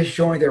 I just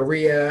joined the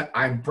RIA.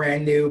 I'm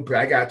brand new, but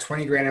I got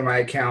 20 grand in my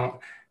account.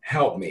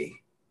 Help me.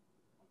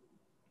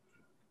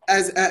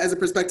 As a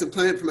prospective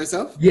client for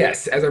myself?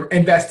 Yes, as an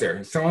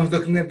investor. Someone's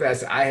looking to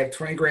invest. I have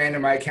 20 grand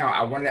in my account.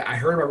 I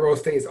heard about real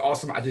estate. It's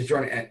awesome. I just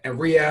joined a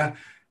RIA.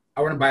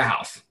 I want to buy a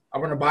house. I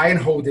want to buy and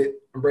hold it.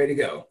 I'm ready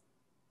to go.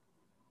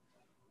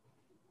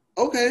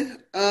 Okay.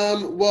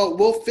 Well,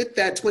 we'll fit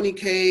that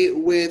 20K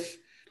with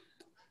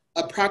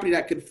a property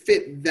that could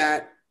fit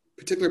that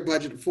particular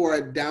budget for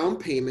a down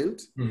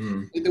payment.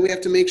 Mm-hmm. And then we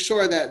have to make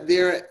sure that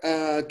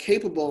they're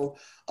capable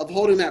of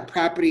holding that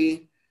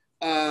property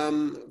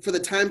for the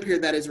time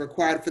period that is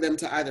required for them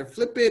to either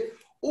flip it,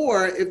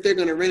 or if they're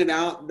going to rent it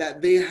out,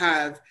 that they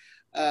have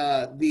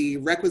the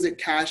requisite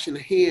cash in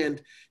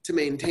hand to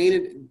maintain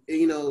it.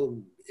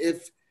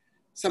 If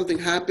something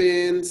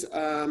happens,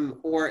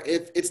 or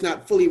if it's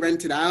not fully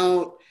rented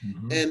out,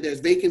 mm-hmm. and there's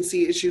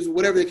vacancy issues,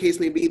 whatever the case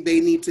may be,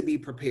 they need to be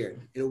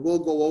prepared. And we'll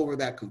go over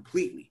that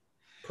completely.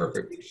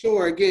 Perfect. Make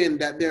sure, again,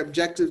 that their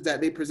objectives that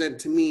they present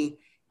to me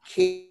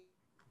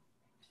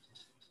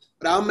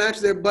but I'll match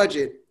their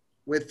budget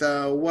with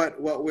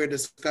what we're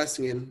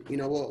discussing, and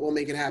we'll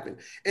make it happen.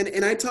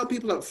 And I tell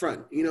people up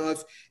front,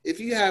 if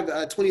you have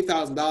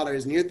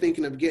 $20,000 and you're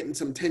thinking of getting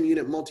some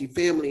 10-unit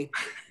multifamily,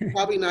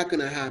 probably not going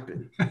to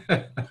happen.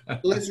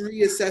 Let's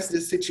reassess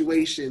the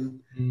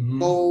situation, mm-hmm.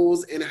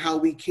 goals, and how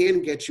we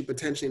can get you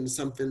potentially into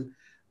something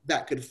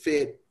that could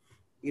fit,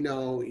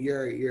 your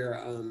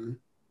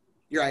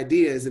your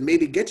ideas and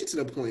maybe get you to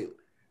the point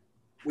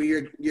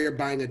where you're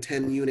buying a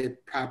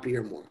 10-unit property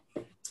or more.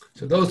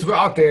 So those who are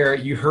out there,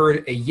 you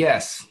heard a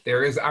yes.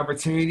 There is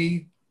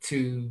opportunity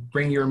to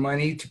bring your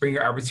money, to bring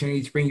your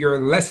opportunity, to bring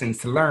your lessons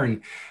to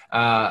learn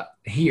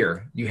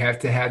here. You have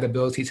to have the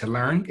ability to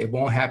learn. It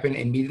won't happen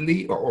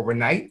immediately or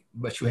overnight,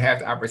 but you have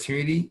the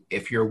opportunity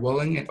if you're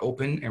willing and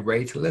open and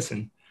ready to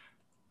listen.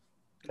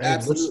 Hey,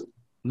 Absolutely.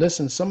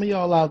 listen, some of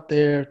y'all out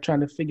there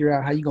trying to figure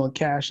out how you gonna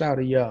cash out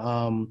of your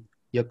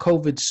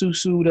COVID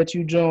susu that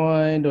you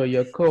joined or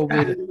your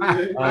COVID,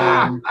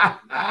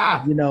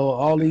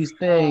 all these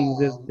things.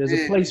 There's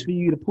a place for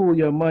you to pool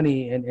your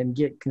money and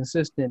get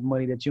consistent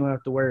money that you don't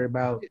have to worry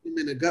about. Hit them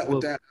in the gut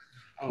with that.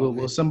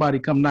 Will somebody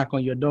come knock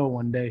on your door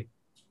one day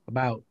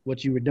about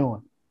what you were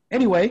doing?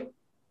 Anyway,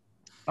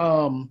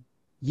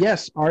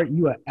 yes, Art,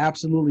 you are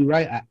absolutely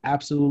right. I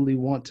absolutely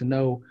want to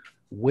know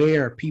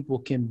where people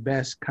can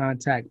best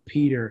contact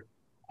Peter,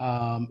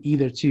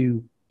 either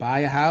to buy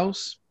a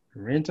house,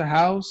 rent a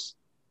house,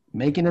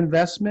 make an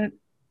investment,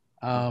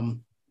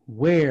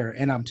 where.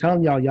 And I'm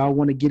telling y'all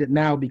want to get it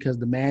now because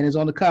the man is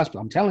on the cusp.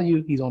 I'm telling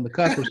you, he's on the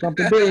cusp of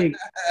something big.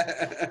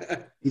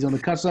 He's on the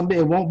cusp of something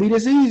big. It won't be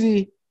this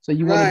easy, so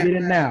you want to get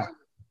it now.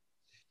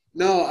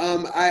 No,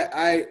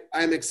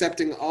 I'm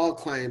accepting all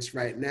clients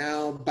right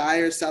now,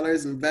 buyers,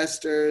 sellers,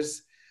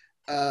 investors,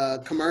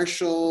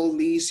 commercial,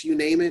 lease, you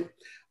name it.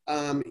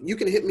 You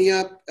can hit me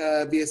up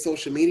via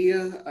social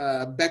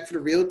media,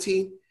 Beckford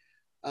Realty.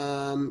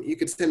 You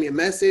can send me a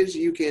message.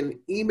 You can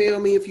email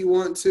me if you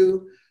want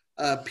to,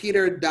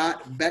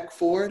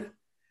 peter.beckford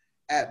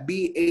at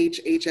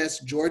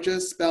BHHSgeorgia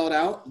spelled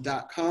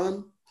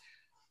out.com.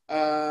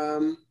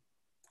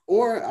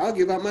 Or I'll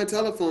give out my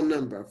telephone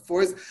number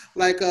for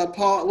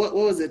Paul, what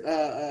was it?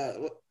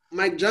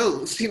 Mike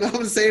Jones, you know what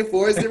I'm saying?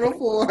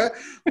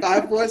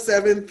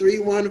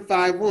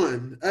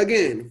 404-547-3151.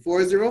 Again,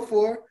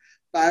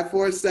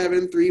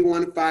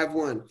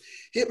 404-547-3151.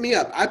 Hit me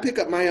up. I pick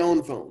up my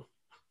own phone.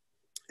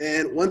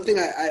 And one thing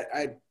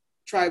I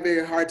try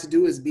very hard to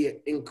do is be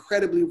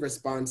incredibly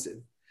responsive.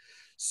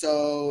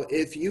 So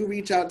if you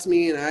reach out to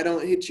me and I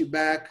don't hit you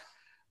back,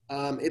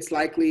 it's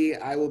likely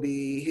I will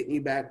be hitting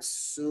you back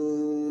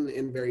soon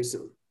and very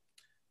soon.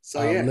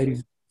 So yeah.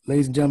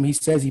 Ladies and gentlemen, he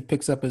says he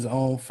picks up his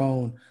own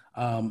phone.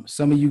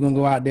 Some of you going to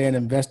go out there and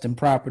invest in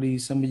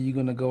properties. Some of you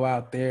going to go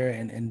out there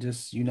and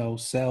just,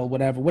 sell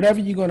whatever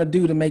you're going to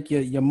do to make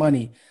your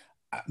money.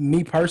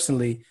 Me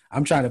personally,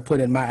 I'm trying to put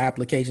in my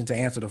application to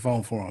answer the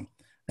phone for him.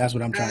 That's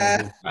what I'm trying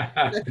to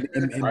do.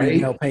 and Right?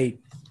 be well paid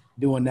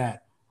doing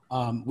that.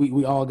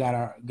 We all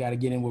got to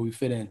get in where we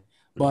fit in.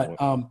 But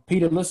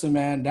Peter, listen,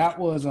 man, that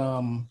was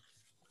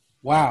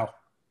wow.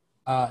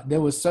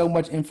 There was so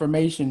much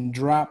information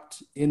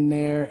dropped in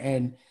there,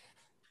 and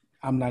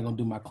I'm not gonna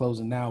do my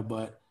closing now,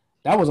 but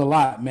that was a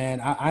lot,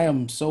 man. I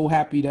am so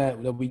happy that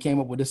we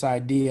came up with this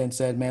idea and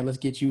said, man, let's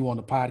get you on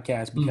the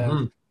podcast,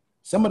 because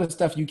some of the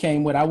stuff you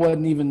came with, I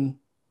wasn't even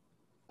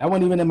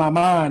in my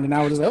mind, and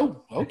I was just,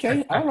 oh,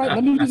 okay, all right,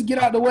 let me just get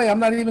out the way. I'm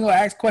not even gonna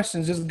ask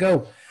questions, just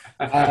go.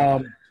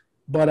 But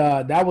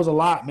that was a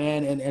lot,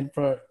 man, and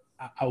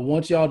I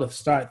want y'all to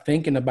start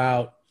thinking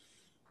about,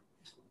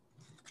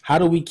 how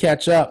do we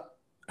catch up?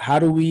 How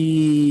do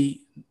we've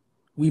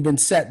been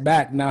set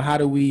back now? How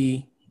do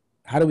we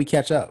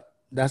catch up?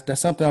 That's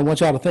something I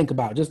want y'all to think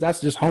about. That's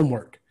just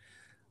homework,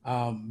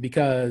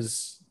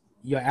 because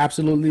you're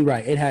absolutely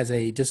right. It has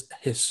a just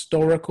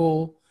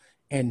historical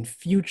and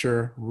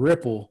future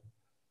ripple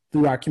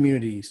through our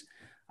communities,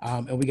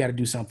 and we got to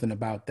do something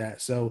about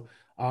that. So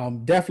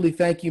definitely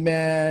thank you,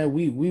 man.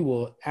 We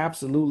will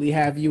absolutely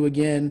have you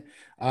again.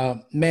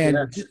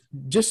 Man, Yes.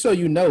 just so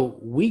you know,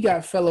 we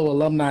got fellow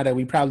alumni that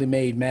we probably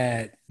made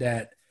mad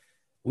that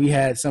we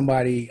had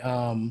somebody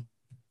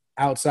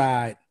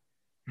outside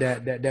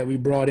that we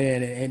brought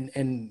in,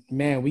 and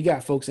man, we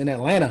got folks in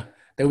Atlanta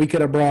that we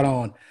could have brought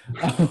on.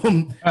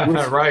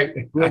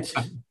 Right.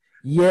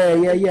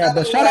 Yeah.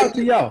 But shout out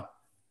to y'all.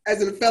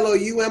 As a fellow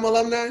UM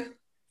alumni?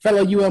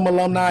 Fellow UM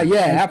alumni,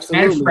 yeah,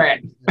 absolutely.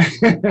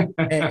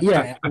 And And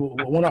yeah,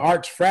 one of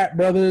Art's frat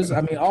brothers.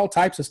 I mean, all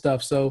types of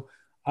stuff. So,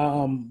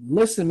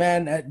 listen,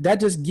 man, that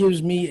just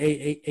gives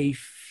me a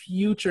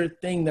future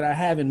thing that I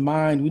have in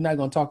mind. We're not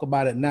going to talk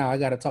about it now. I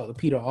got to talk to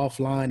Peter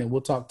offline, and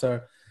we'll talk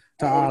to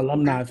our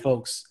alumni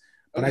folks.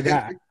 But I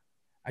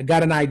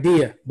got an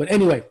idea. But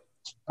anyway,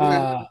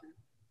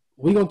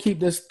 we're going to keep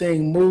this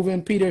thing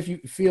moving. Peter, if you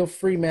feel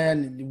free,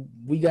 man,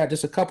 we got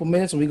just a couple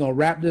minutes, and we're going to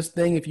wrap this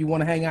thing. If you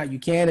want to hang out, you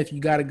can. If you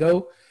got to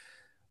go,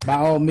 by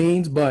all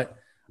means. But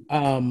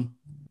I'll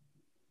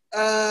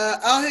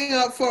hang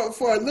out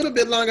for a little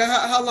bit longer.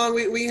 How long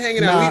we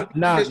hanging out?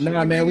 Nah,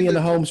 man. We in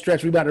the home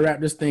stretch. We about to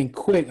wrap this thing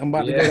quick. I'm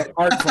about to go to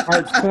Art for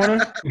Art's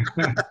Corner.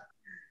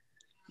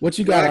 What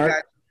you got,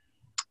 Art?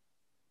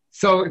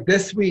 So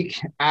this week,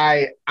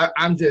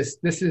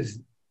 this is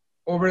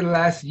over the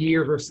last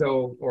year or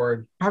so,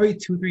 or probably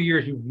 2-3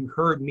 years, you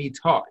heard me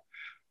talk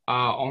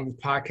on the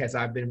podcast.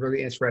 I've been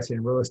really interested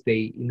in real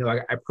estate.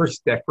 I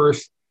purchased that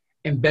first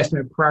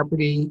investment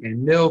property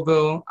in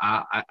Millville.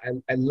 I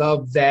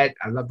love that.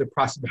 I love the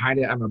process behind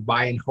it. I'm a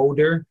buy and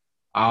holder.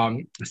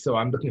 So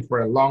I'm looking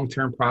for a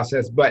long-term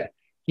process. But,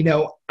 I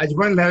just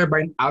want to let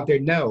everybody out there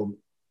know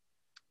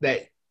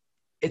that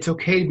it's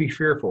okay to be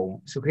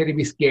fearful. It's okay to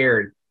be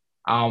scared.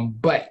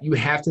 But you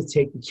have to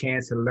take the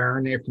chance to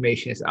learn the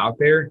information that's out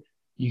there.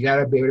 You got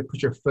to be able to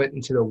put your foot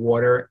into the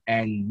water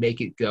and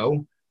make it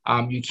go.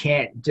 You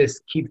can't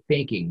just keep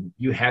thinking.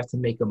 You have to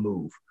make a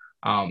move.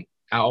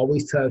 I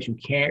always tell you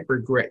can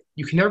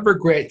never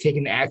regret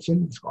taking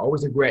action. It's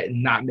always regret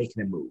not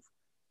making a move.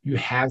 You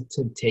have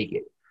to take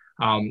it.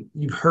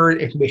 You've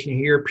heard information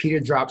here. Peter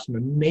dropped some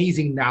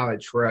amazing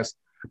knowledge for us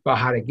about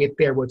how to get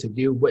there, what to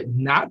do, what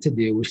not to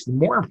do, which is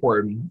more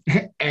important,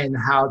 and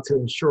how to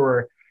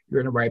ensure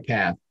you're in the right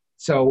path.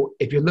 So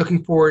if you're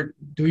looking for it,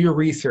 do your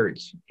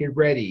research, get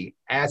ready,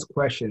 ask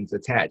questions,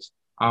 attach.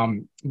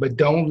 But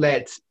don't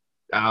let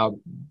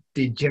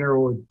the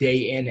general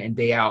day in and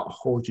day out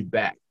hold you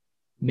back.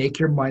 Make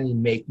your money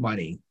make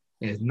money.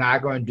 And it's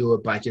not going to do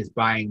it by just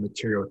buying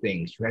material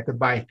things. You have to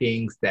buy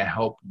things that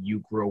help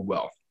you grow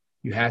wealth.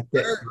 You have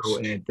to grow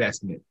an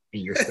investment in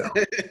yourself.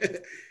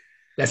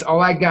 That's all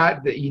I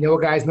got.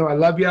 Guys know I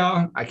love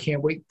y'all. I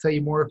can't wait to tell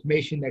you more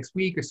information next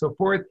week or so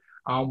forth.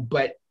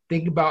 But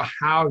think about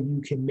how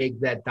you can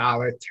make that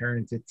dollar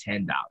turn to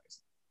 $10.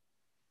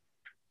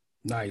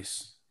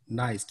 Nice.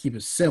 Keep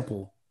it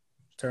simple.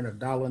 Turn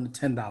 $1 into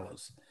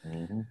 $10.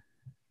 Mm-hmm.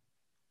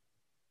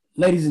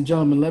 Ladies and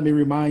gentlemen, let me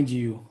remind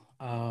you,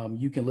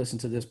 you can listen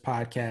to this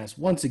podcast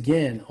once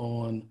again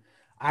on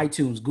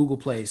iTunes, Google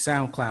Play,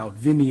 SoundCloud,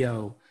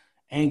 Vimeo,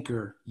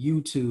 Anchor,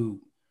 YouTube,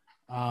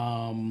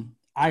 iHeartRadio,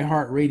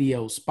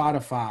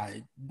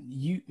 Spotify.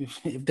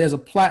 If there's a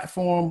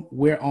platform,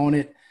 we're on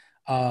it.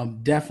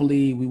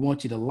 Definitely, we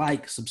want you to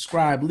like,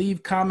 subscribe,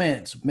 leave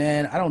comments.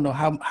 Man, I don't know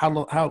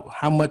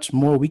how much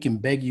more we can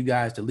beg you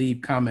guys to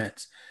leave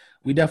comments.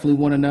 We definitely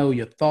want to know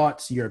your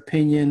thoughts, your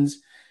opinions.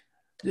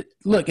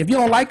 Look, if you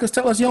don't like us,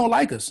 tell us you don't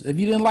like us. If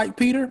you didn't like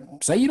Peter,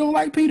 say you don't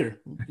like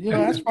Peter.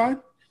 That's fine.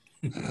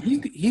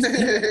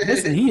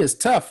 Listen, he is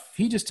tough.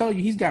 He just told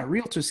you he's got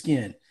realtor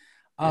skin.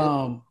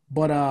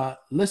 But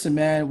listen,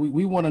 man,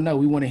 we want to know.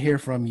 We want to hear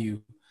from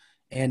you.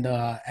 And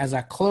as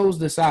I close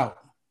this out,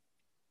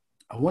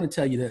 I want to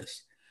tell you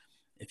this.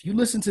 If you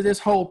listen to this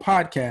whole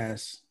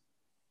podcast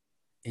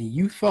and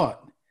you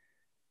thought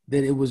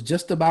that it was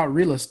just about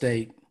real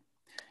estate,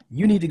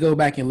 you need to go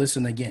back and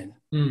listen again.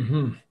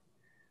 Mm-hmm.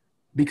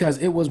 Because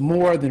it was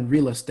more than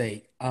real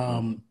estate.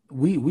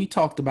 We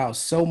talked about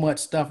so much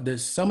stuff.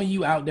 There's some of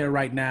you out there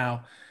right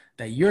now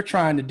that you're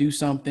trying to do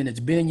something. It's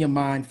been in your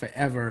mind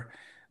forever,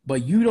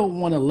 but you don't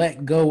want to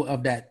let go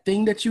of that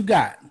thing that you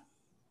got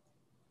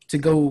to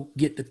go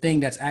get the thing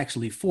that's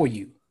actually for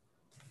you.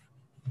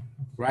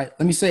 Right?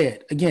 Let me say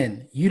it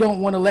again. You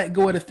don't want to let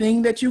go of the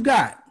thing that you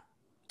got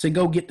to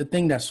go get the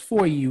thing that's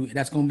for you.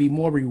 That's going to be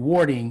more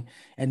rewarding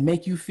and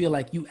make you feel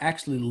like you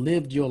actually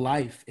lived your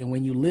life. And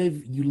when you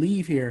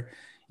leave here,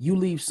 you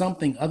leave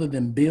something other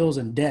than bills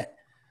and debt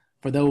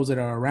for those that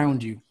are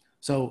around you.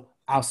 So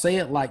I'll say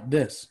it like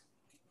this.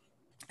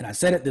 And I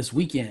said it this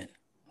weekend,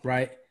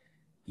 right?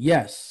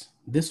 Yes,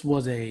 this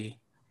was a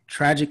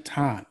tragic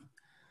time.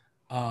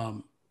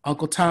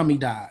 Uncle Tommy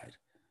died.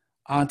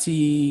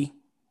 Auntie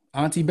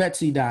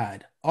Betsy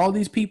died. All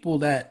these people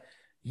that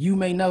you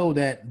may know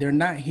that they're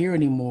not here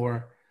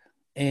anymore,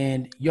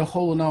 and you're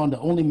holding on. The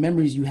only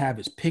memories you have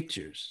is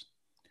pictures.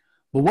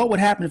 But what would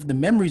happen if the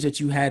memories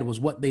that you had was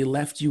what they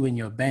left you in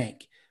your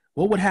bank?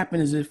 What would happen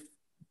is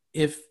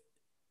if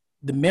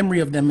the memory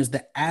of them is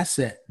the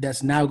asset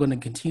that's now going to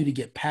continue to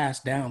get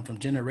passed down from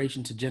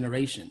generation to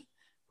generation,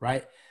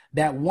 right?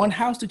 That one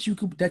house that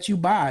you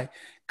buy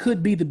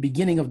could be the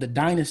beginning of the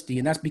dynasty,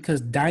 and that's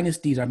because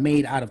dynasties are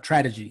made out of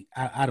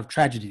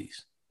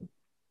tragedies,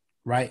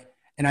 right?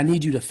 And I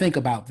need you to think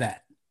about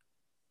that,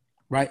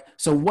 right?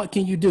 So what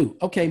can you do?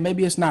 Okay,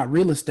 maybe it's not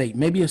real estate.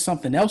 Maybe it's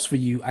something else for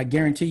you. I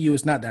guarantee you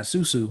it's not that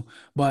susu,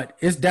 but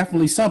it's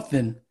definitely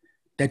something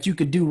that you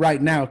could do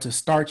right now to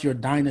start your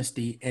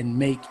dynasty and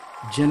make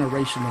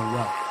generational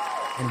wealth.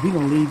 And we're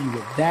going to leave you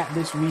with that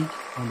this week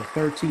on the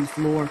 13th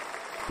floor,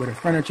 where the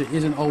furniture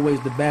isn't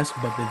always the best,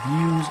 but the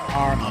views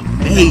are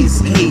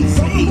amazing.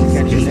 Amazing.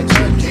 Catch you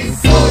next week.